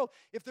of the world.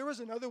 If there was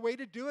another way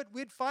to do it,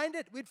 we'd find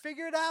it. We'd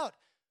figure it out.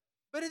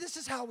 But this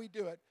is how we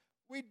do it.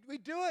 We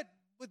do it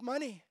with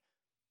money.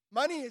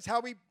 Money is how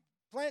we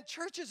plant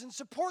churches and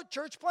support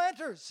church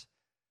planters.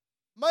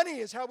 Money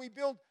is how we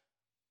build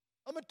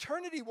a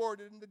maternity ward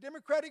in the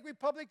Democratic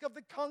Republic of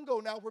the Congo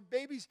now, where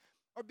babies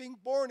are being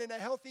born in a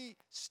healthy,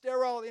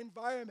 sterile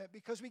environment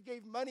because we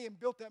gave money and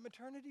built that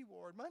maternity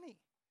ward. Money.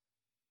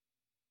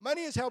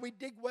 Money is how we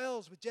dig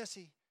wells with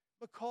Jesse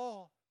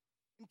McCall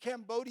in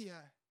Cambodia.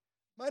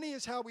 Money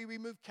is how we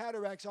remove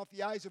cataracts off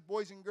the eyes of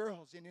boys and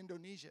girls in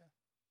Indonesia.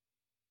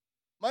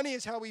 Money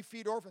is how we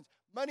feed orphans.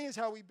 Money is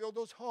how we build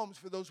those homes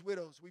for those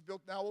widows. We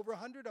built now over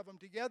 100 of them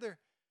together.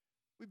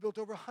 We built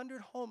over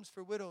 100 homes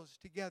for widows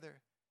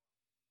together.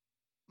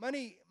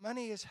 Money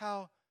is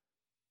how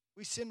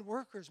we send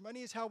workers.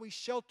 Money is how we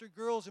shelter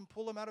girls and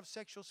pull them out of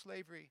sexual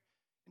slavery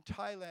in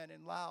Thailand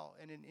and Laos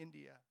and in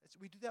India.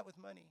 We do that with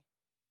money.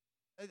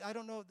 I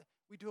don't know.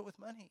 We do it with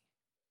money.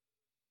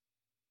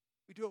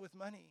 We do it with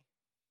money.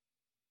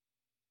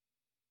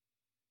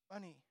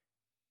 Money.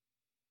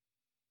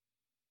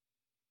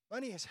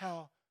 Money is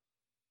how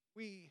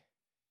we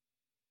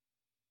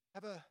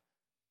have an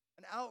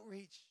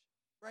outreach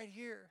right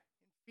here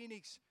in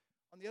Phoenix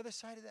on the other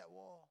side of that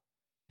wall.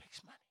 It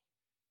takes money.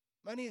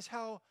 Money is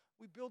how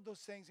we build those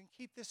things and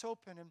keep this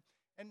open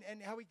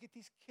and how we get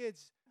these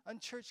kids,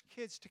 unchurched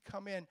kids, to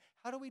come in.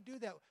 How do we do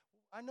that?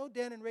 I know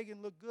Dan and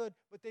Reagan look good,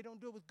 but they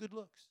don't do it with good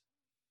looks.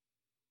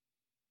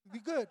 Be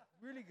good,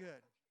 really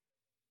good.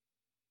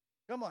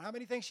 Come on, how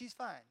many think she's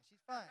fine? She's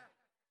fine.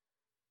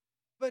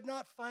 But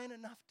not fine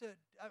enough to,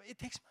 it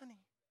takes money.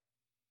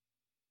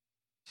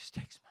 It just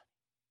takes money.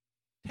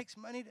 It takes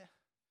money to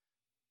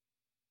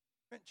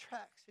rent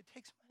tracks. It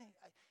takes money.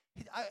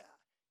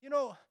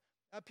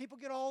 People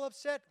get all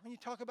upset when you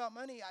talk about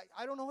money.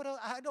 I don't know what else.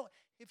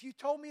 If you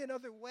told me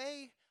another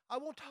way, I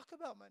won't talk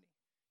about money.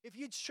 If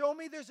you'd show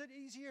me there's an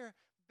easier,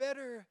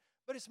 better,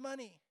 but it's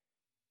money.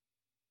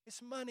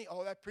 It's money.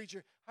 Oh, that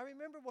preacher. I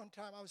remember one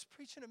time I was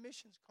preaching a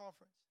missions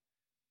conference.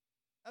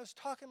 I was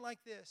talking like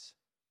this.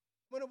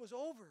 When it was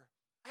over,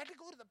 I had to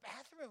go to the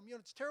bathroom.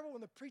 It's terrible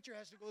when the preacher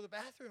has to go to the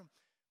bathroom.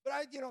 But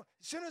as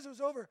soon as it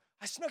was over,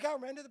 I snuck out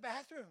and ran to the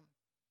bathroom.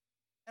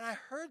 And I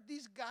heard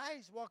these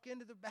guys walk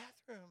into the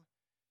bathroom.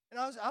 And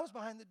I was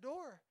behind the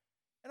door.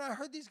 And I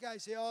heard these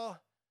guys say, oh,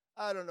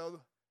 I don't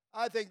know.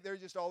 I think they're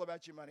just all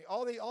about your money.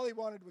 All they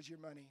wanted was your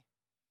money.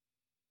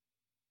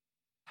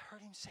 I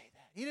heard him say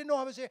that. He didn't know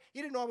I was there.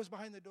 He didn't know I was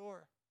behind the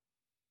door.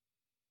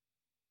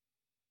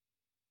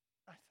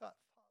 I thought,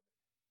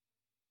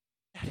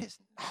 Father, that is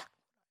not what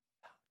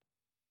I'm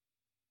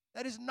about.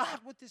 That is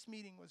not what this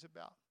meeting was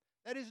about.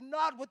 That is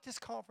not what this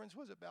conference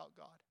was about,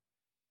 God.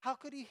 How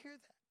could he hear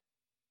that?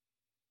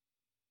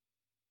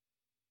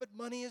 But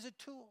money is a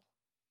tool.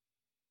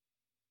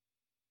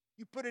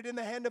 You put it in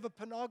the hand of a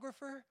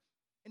pornographer,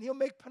 and he'll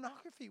make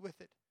pornography with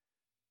it.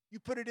 You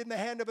put it in the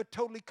hand of a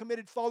totally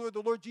committed follower of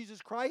the Lord Jesus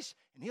Christ,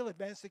 and he'll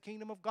advance the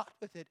kingdom of God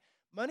with it.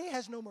 Money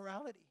has no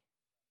morality.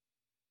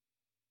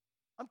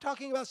 I'm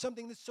talking about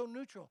something that's so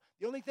neutral.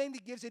 The only thing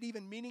that gives it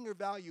even meaning or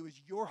value is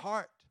your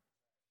heart.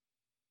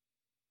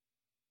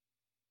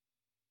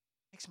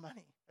 It takes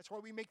money. That's why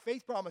we make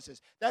faith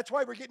promises. That's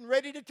why we're getting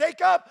ready to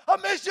take up a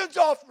missions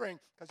offering,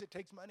 because it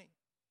takes money.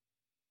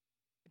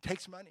 It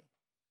takes money.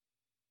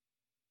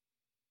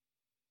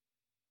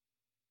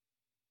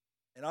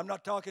 And I'm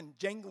not talking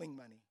jangling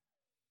money.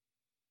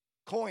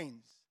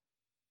 Coins.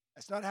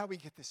 That's not how we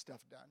get this stuff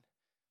done.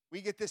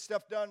 We get this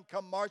stuff done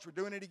come March. We're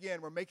doing it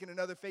again. We're making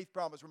another faith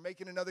promise. We're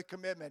making another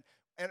commitment.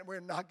 And we're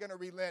not going to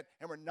relent.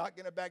 And we're not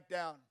going to back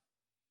down.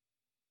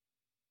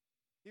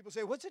 People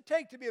say, what's it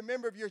take to be a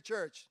member of your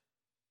church?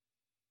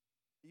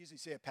 I usually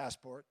say a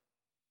passport.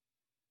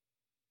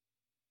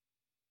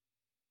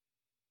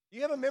 Do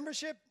you have a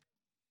membership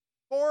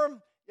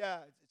form? Yeah,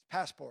 it's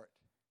passport.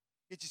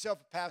 Get yourself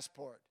a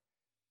passport.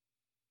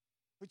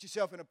 Put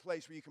yourself in a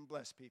place where you can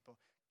bless people.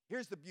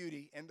 Here's the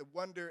beauty and the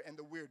wonder and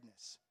the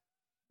weirdness.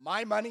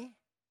 My money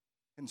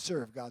can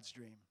serve God's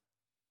dream.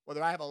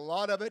 Whether I have a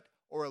lot of it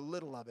or a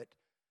little of it,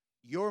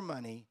 your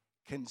money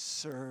can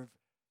serve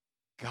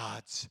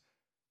God's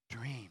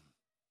dream.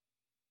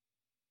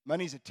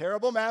 Money's a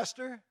terrible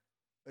master,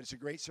 but it's a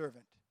great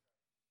servant.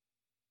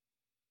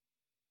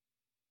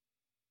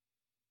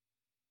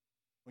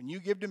 When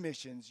you give to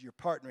missions, you're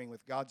partnering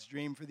with God's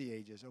dream for the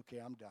ages. Okay,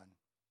 I'm done.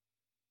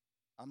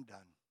 I'm done.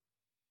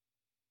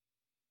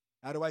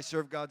 How do I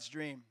serve God's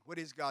dream? What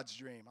is God's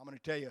dream? I'm going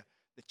to tell you,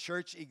 the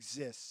church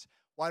exists.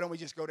 Why don't we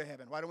just go to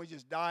heaven? Why don't we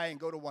just die and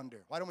go to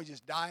wonder? Why don't we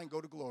just die and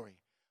go to glory?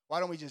 Why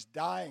don't we just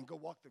die and go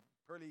walk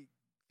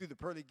through the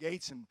pearly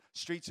gates and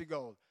streets of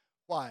gold?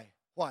 Why?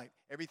 Why?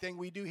 Everything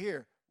we do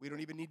here, we don't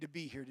even need to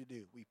be here to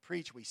do. We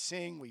preach, we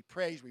sing, we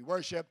praise, we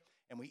worship,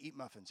 and we eat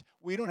muffins.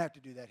 We don't have to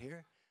do that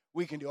here.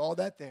 We can do all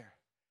that there.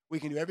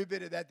 We can do every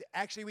bit of that.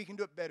 Actually, we can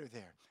do it better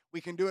there.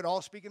 We can do it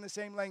all speaking the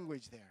same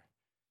language there.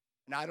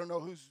 And I don't know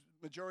whose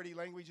majority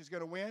language is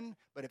going to win,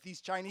 but if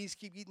these Chinese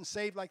keep getting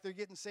saved like they're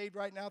getting saved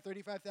right now,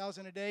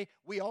 35,000 a day,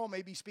 we all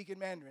may be speaking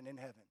Mandarin in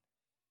heaven.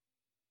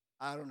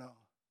 I don't know.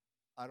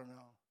 I don't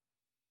know.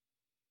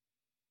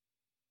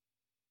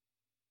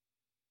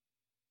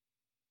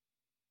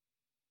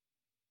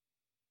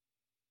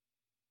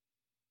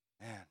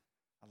 Man,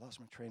 I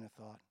lost my train of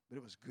thought, but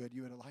it was good.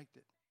 You would have liked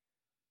it.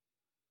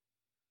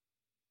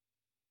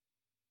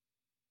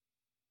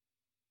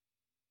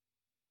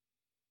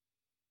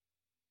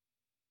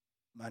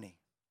 Money.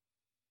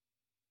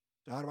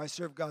 So how do I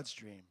serve God's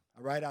dream?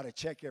 I write out a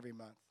check every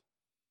month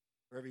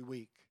or every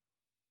week,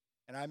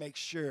 and I make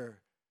sure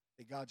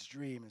that God's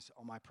dream is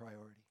on my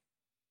priority.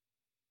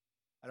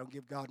 I don't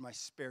give God my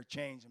spare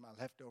change and my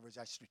leftovers.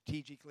 I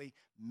strategically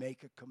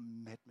make a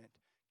commitment.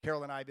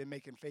 Carol and I have been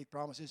making faith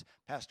promises.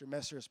 Pastor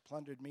Messer has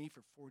plundered me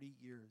for 40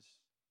 years.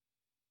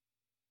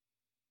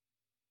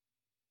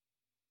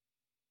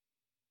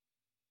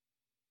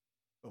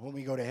 But when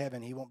we go to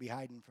heaven, he won't be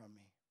hiding from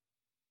me.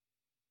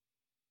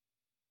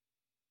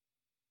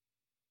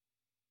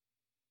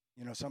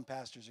 You know, some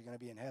pastors are going to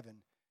be in heaven,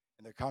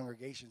 And their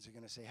congregations are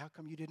going to say, how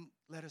come you didn't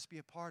let us be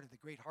a part of the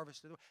great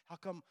harvest of the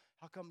world?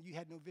 How come you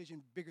had no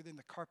vision bigger than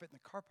the carpet in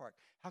the car park?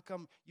 How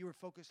come you were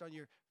focused on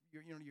your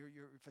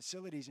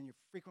facilities and your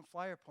frequent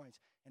flyer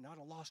points and not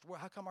a lost world?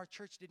 How come our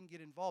church didn't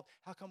get involved?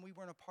 How come we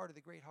weren't a part of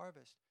the great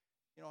harvest?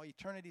 You know,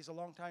 eternity is a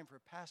long time for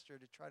a pastor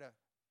to try to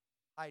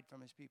hide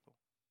from his people.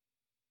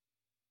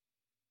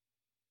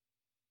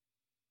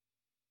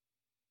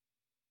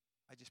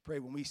 I just pray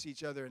when we see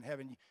each other in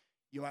heaven,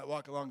 you might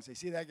walk along and say,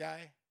 see that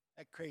guy?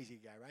 That crazy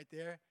guy right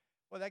there?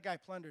 Well, that guy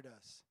plundered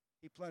us.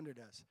 He plundered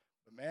us.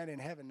 But man, in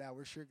heaven now,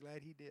 we're sure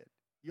glad he did.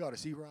 You ought to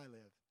see where I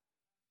live.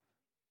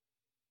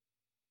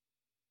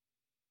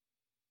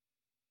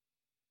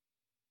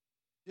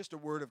 Just a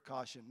word of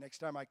caution. Next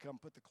time I come,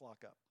 put the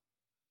clock up.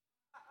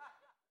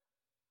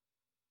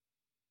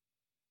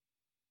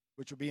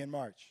 Which will be in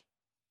March.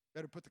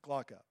 Better put the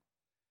clock up.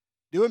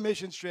 Do a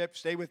mission trip.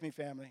 Stay with me,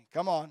 family.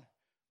 Come on.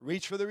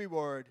 Reach for the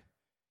reward.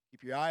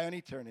 Keep your eye on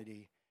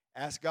eternity.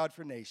 Ask God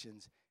for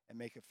nations. And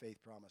make a faith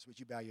promise.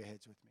 Would you bow your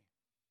heads with me?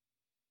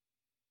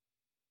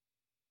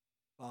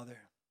 Father,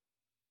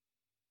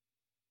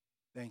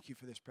 thank you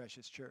for this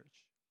precious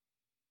church.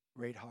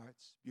 Great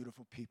hearts,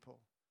 beautiful people.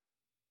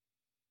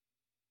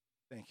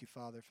 Thank you,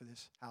 Father, for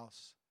this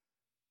house.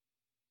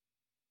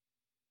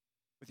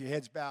 With your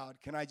heads bowed,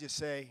 can I just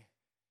say,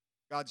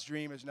 God's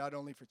dream is not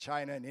only for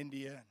China and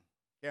India and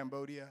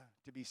Cambodia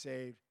to be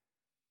saved,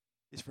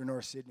 it's for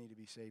North Sydney to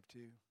be saved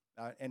too.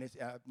 And it's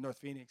North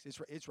Phoenix.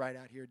 It's right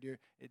out here, Deer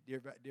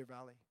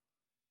Valley.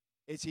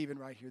 It's even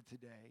right here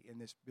today in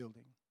this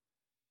building.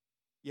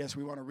 Yes,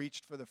 we want to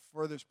reach for the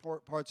furthest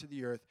parts of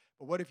the earth,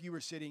 but what if you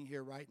were sitting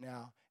here right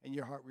now and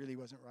your heart really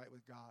wasn't right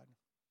with God?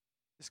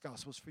 This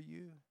gospel's for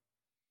you.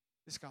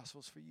 This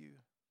gospel's for you.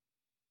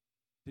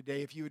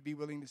 Today, if you would be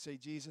willing to say,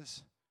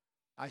 Jesus,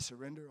 I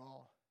surrender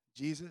all.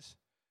 Jesus,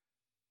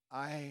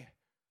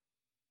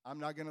 I'm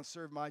not going to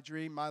serve my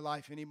dream, my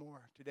life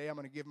anymore. Today, I'm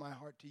going to give my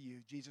heart to you.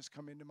 Jesus,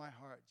 come into my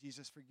heart.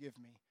 Jesus, forgive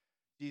me.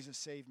 Jesus,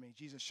 save me.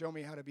 Jesus, show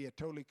me how to be a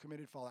totally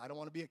committed follower. I don't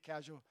want to be a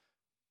casual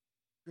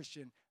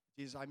Christian.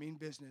 Jesus, I mean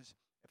business.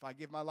 If I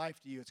give my life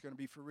to you, it's going to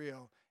be for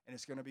real, and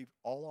it's going to be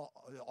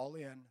all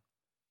in.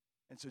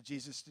 And so,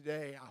 Jesus,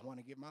 today, I want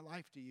to give my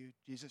life to you.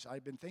 Jesus,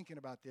 I've been thinking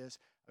about this.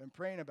 I've been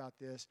praying about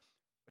this.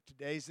 But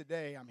today's the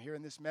day. I'm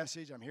hearing this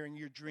message. I'm hearing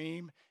your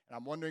dream, and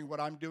I'm wondering what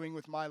I'm doing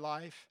with my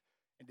life.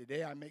 And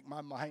today I make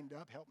my mind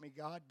up. Help me,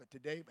 God. But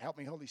today, help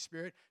me, Holy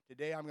Spirit.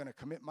 Today I'm going to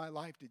commit my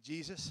life to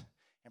Jesus.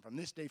 And from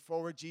this day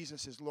forward,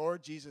 Jesus is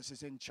Lord. Jesus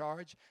is in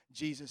charge.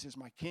 Jesus is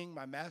my King,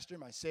 my Master,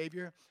 my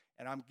Savior.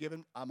 And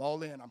I'm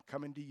all in. I'm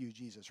coming to you,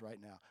 Jesus, right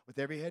now. With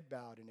every head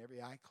bowed and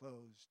every eye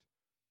closed.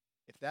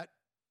 If that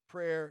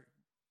prayer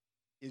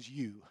is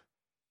you,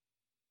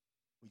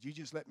 would you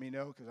just let me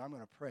know? Because I'm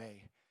going to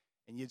pray.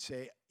 And you'd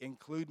say,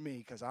 include me,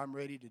 because I'm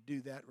ready to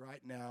do that right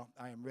now.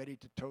 I am ready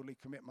to totally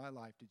commit my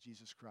life to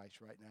Jesus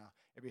Christ right now.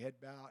 Every head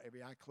bowed,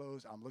 every eye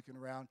closed. I'm looking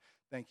around.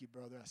 Thank you,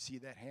 brother. I see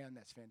that hand.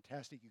 That's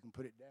fantastic. You can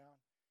put it down.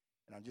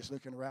 And I'm just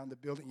looking around the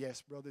building.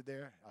 Yes, brother,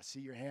 there. I see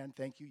your hand.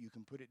 Thank you. You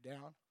can put it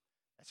down.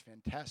 That's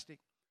fantastic.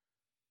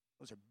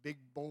 Those are big,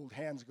 bold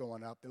hands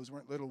going up. Those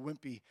weren't little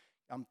wimpy,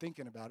 I'm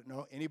thinking about it.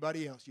 No,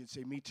 anybody else, you'd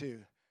say, me too.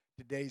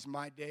 Today's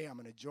my day. I'm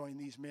going to join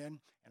these men,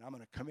 and I'm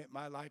going to commit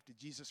my life to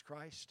Jesus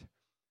Christ.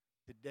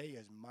 Today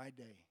is my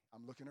day.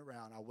 I'm looking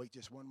around. I'll wait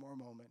just one more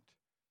moment.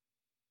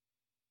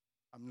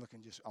 I'm going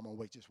to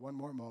wait just one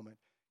more moment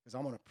because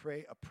I'm going to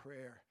pray a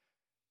prayer.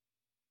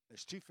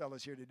 There's two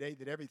fellows here today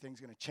that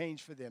everything's going to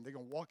change for them. They're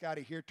going to walk out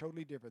of here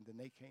totally different than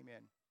they came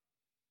in.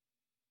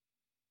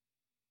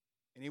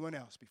 Anyone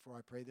else before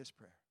I pray this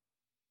prayer?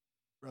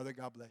 Brother,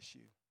 God bless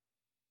you.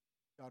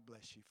 God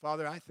bless you.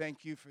 Father, I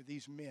thank you for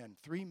these men,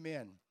 three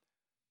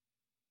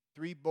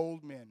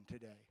bold men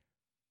today.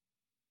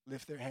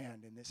 Lift their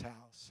hand in this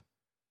house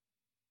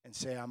and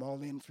say, I'm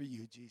all in for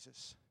you,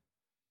 Jesus.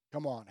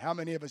 Come on. How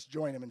many of us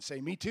join them and say,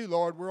 me too,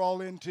 Lord, we're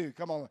all in too.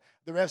 Come on,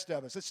 the rest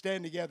of us. Let's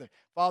stand together.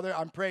 Father,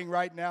 I'm praying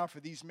right now for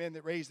these men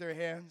that raise their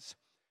hands.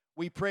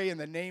 We pray in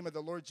the name of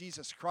the Lord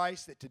Jesus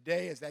Christ that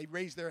today as they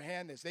raise their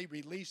hand, as they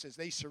release, as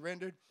they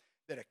surrendered,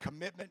 that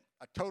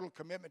a total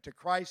commitment to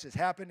Christ has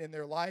happened in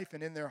their life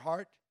and in their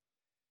heart.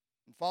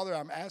 And Father,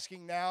 I'm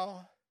asking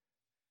now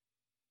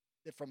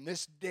that from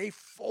this day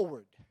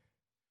forward,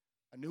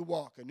 a new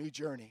walk, a new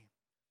journey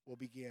will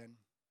begin.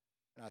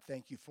 And I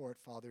thank you for it,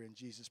 Father, in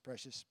Jesus'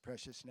 precious,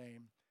 precious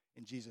name.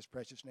 In Jesus'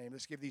 precious name.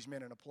 Let's give these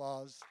men an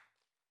applause.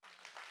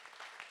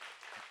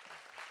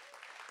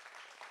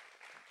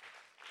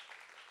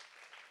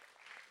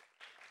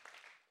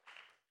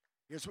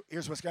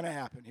 Here's what's going to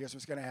happen. Here's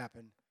what's going to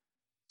happen.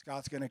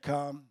 Scott's going to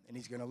come, and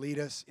he's going to lead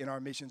us in our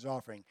missions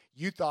offering.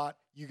 You thought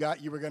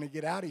you were going to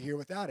get out of here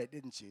without it,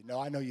 didn't you? No,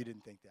 I know you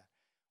didn't think that.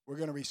 We're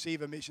going to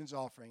receive a missions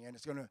offering, and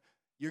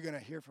you're going to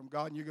hear from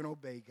God, and you're going to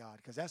obey God,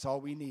 because that's all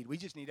we need. We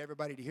just need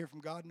everybody to hear from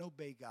God and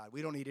obey God.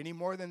 We don't need any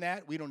more than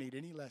that. We don't need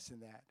any less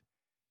than that.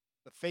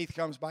 But faith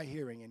comes by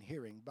hearing, and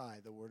hearing by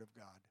the word of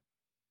God.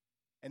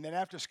 And then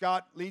after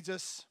Scott leads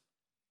us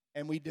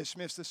and we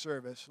dismiss the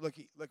service,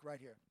 look right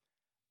here.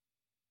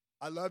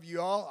 I love you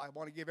all. I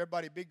want to give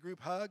everybody a big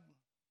group hug.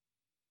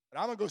 But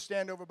I'm going to go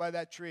stand over by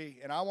that tree,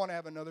 and I want to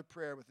have another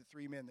prayer with the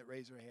three men that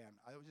raise their hand.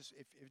 I just,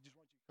 if just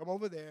want you to come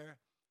over there,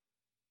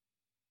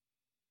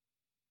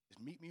 just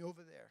meet me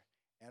over there,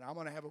 and I'm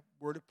going to have a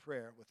word of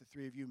prayer with the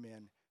three of you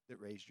men that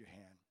raised your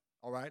hand.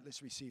 All right,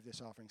 let's receive this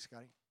offering,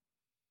 Scotty.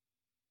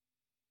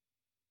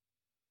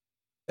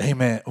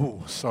 Amen.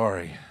 Oh,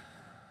 sorry.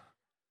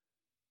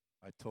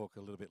 I talk a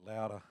little bit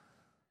louder.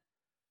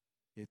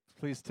 Yeah,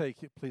 please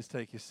take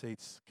your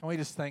seats. Can we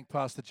just thank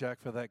Pastor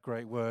Jack for that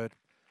great word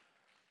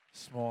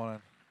this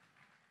morning?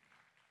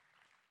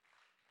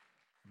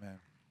 Amen.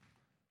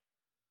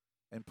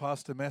 And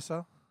Pastor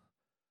Messer,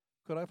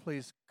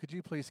 could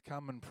you please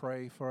come and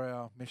pray for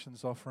our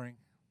missions offering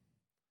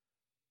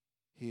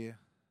here?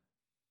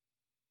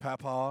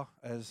 Papa,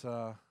 as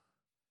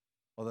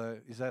although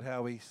did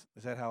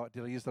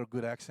I use a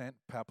good accent?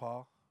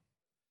 Papa.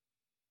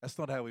 That's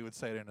not how we would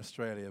say it in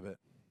Australia,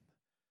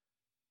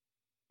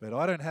 but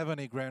I don't have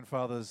any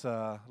grandfathers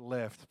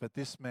left, but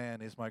this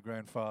man is my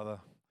grandfather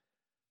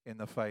in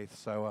the faith.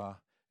 So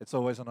it's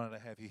always an honor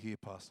to have you here,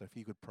 Pastor. If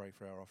you could pray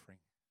for our offering.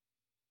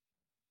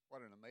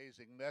 What an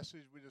amazing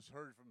message we just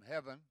heard from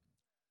heaven.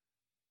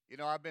 You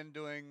know, I've been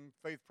doing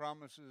Faith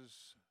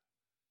Promises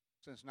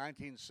since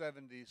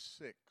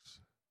 1976,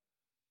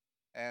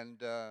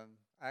 and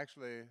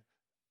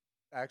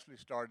actually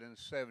started in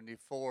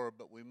 74,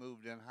 but we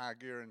moved in high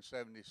gear in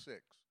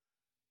 76.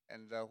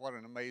 And what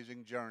an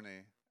amazing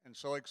journey. And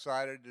so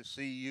excited to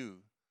see you.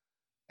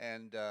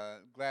 And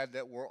glad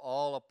that we're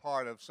all a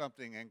part of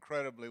something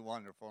incredibly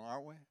wonderful,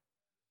 aren't we?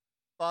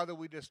 Father,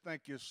 we just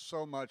thank you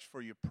so much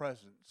for your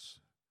presence.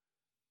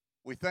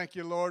 We thank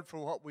you, Lord, for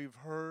what we've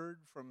heard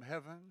from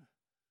heaven.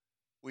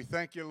 We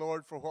thank you,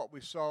 Lord, for what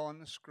we saw on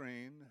the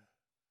screen.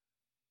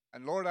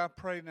 And Lord, I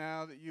pray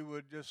now that you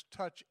would just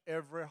touch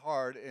every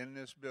heart in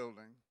this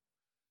building.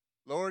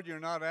 Lord, you're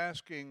not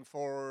asking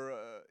for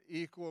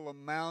equal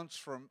amounts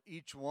from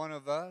each one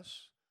of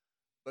us,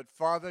 but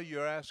Father,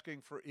 you're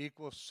asking for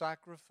equal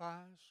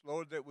sacrifice.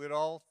 Lord, that we'd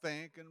all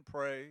think and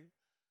pray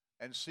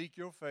and seek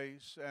your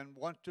face and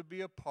want to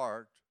be a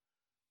part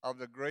of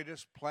the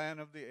greatest plan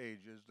of the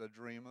ages, the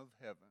dream of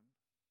heaven.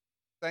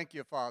 Thank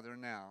you, Father,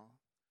 now.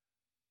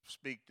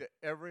 Speak to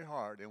every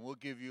heart, and we'll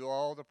give you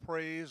all the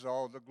praise,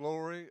 all the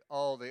glory,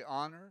 all the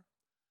honor,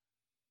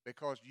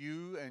 because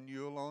you and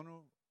you alone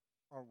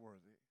are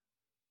worthy.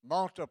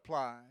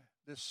 Multiply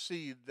this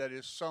seed that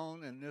is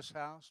sown in this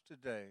house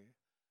today.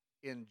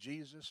 In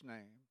Jesus'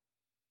 name,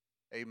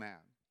 amen.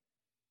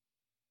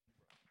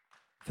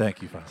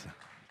 Thank you, Pastor.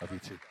 Love you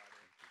too.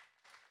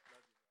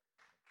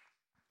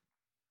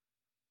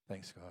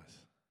 Thanks, guys.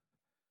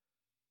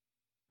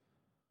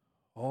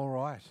 All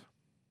right.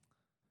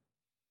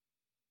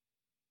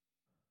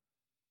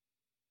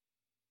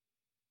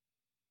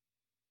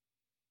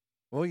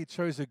 Well, you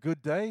chose a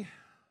good day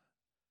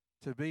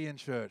to be in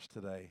church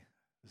today.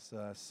 It's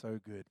so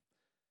good.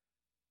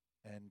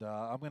 And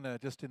I'm going to,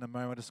 just in a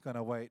moment, just going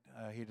to wait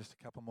here just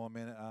a couple more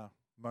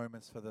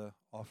moments for the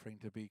offering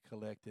to be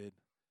collected.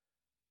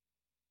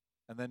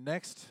 And then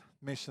next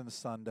Mission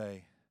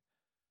Sunday,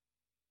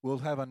 we'll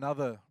have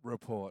another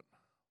report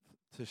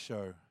to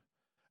show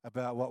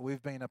about what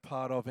we've been a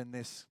part of in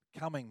this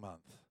coming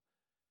month.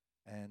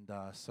 And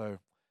so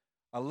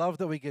I love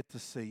that we get to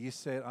see. You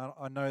said,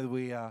 I know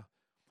that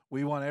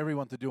we want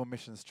everyone to do a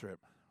missions trip.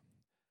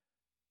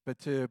 But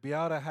to be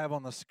able to have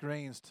on the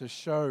screens to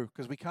show,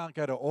 because we can't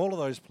go to all of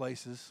those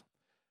places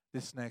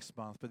this next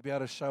month, but to be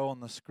able to show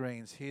on the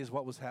screens, here's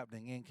what was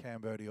happening in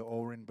Cambodia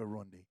or in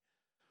Burundi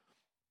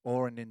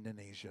or in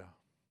Indonesia.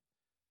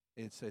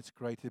 It's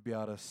great to be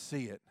able to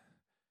see it.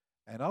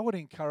 And I would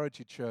encourage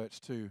you,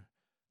 church, to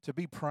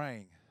be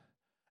praying.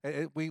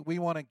 We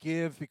want to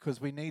give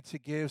because we need to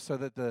give so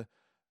that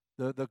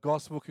the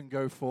gospel can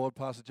go forward.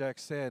 Pastor Jack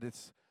said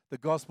the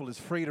gospel is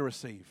free to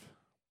receive.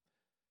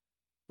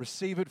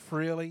 Receive it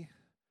freely,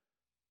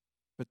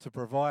 but to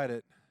provide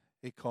it,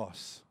 it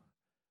costs.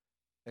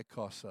 It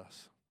costs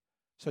us.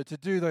 So to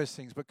do those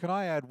things, but can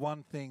I add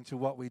one thing to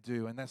what we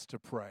do, and that's to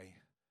pray.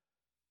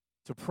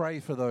 To pray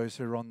for those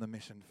who are on the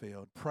mission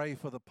field. Pray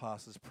for the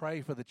pastors.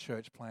 Pray for the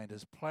church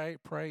planters. Pray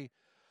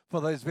for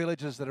those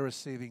villages that are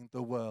receiving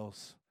the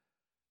wells.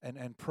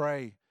 And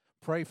pray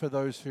for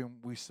those whom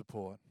we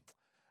support.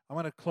 I'm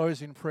going to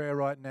close in prayer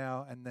right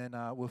now, and then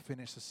we'll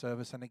finish the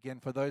service. And again,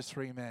 for those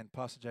three men,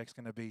 Pastor Jack's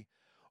going to be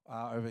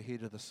over here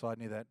to the side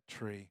near that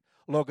tree.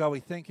 Lord God, we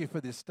thank you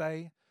for this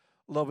day.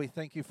 Lord, we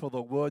thank you for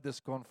the word that's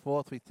gone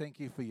forth. We thank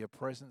you for your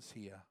presence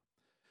here.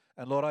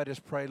 And Lord, I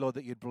just pray, Lord,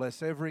 that you'd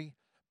bless every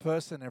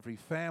person, every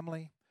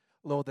family,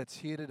 Lord, that's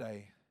here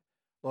today.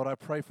 Lord, I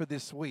pray for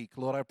this week.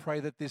 Lord, I pray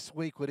that this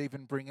week would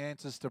even bring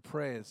answers to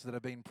prayers that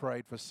have been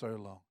prayed for so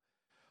long.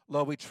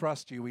 Lord, we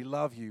trust you. We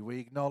love you. We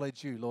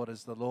acknowledge you, Lord,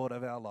 as the Lord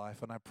of our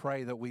life. And I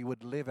pray that we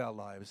would live our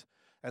lives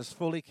as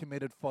fully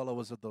committed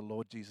followers of the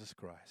Lord Jesus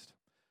Christ.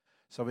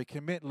 So we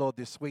commit, Lord,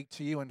 this week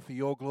to you and for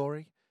your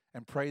glory,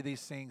 and pray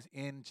these things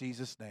in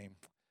Jesus' name.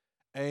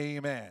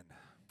 Amen.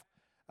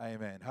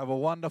 Amen. Have a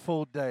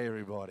wonderful day,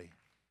 everybody.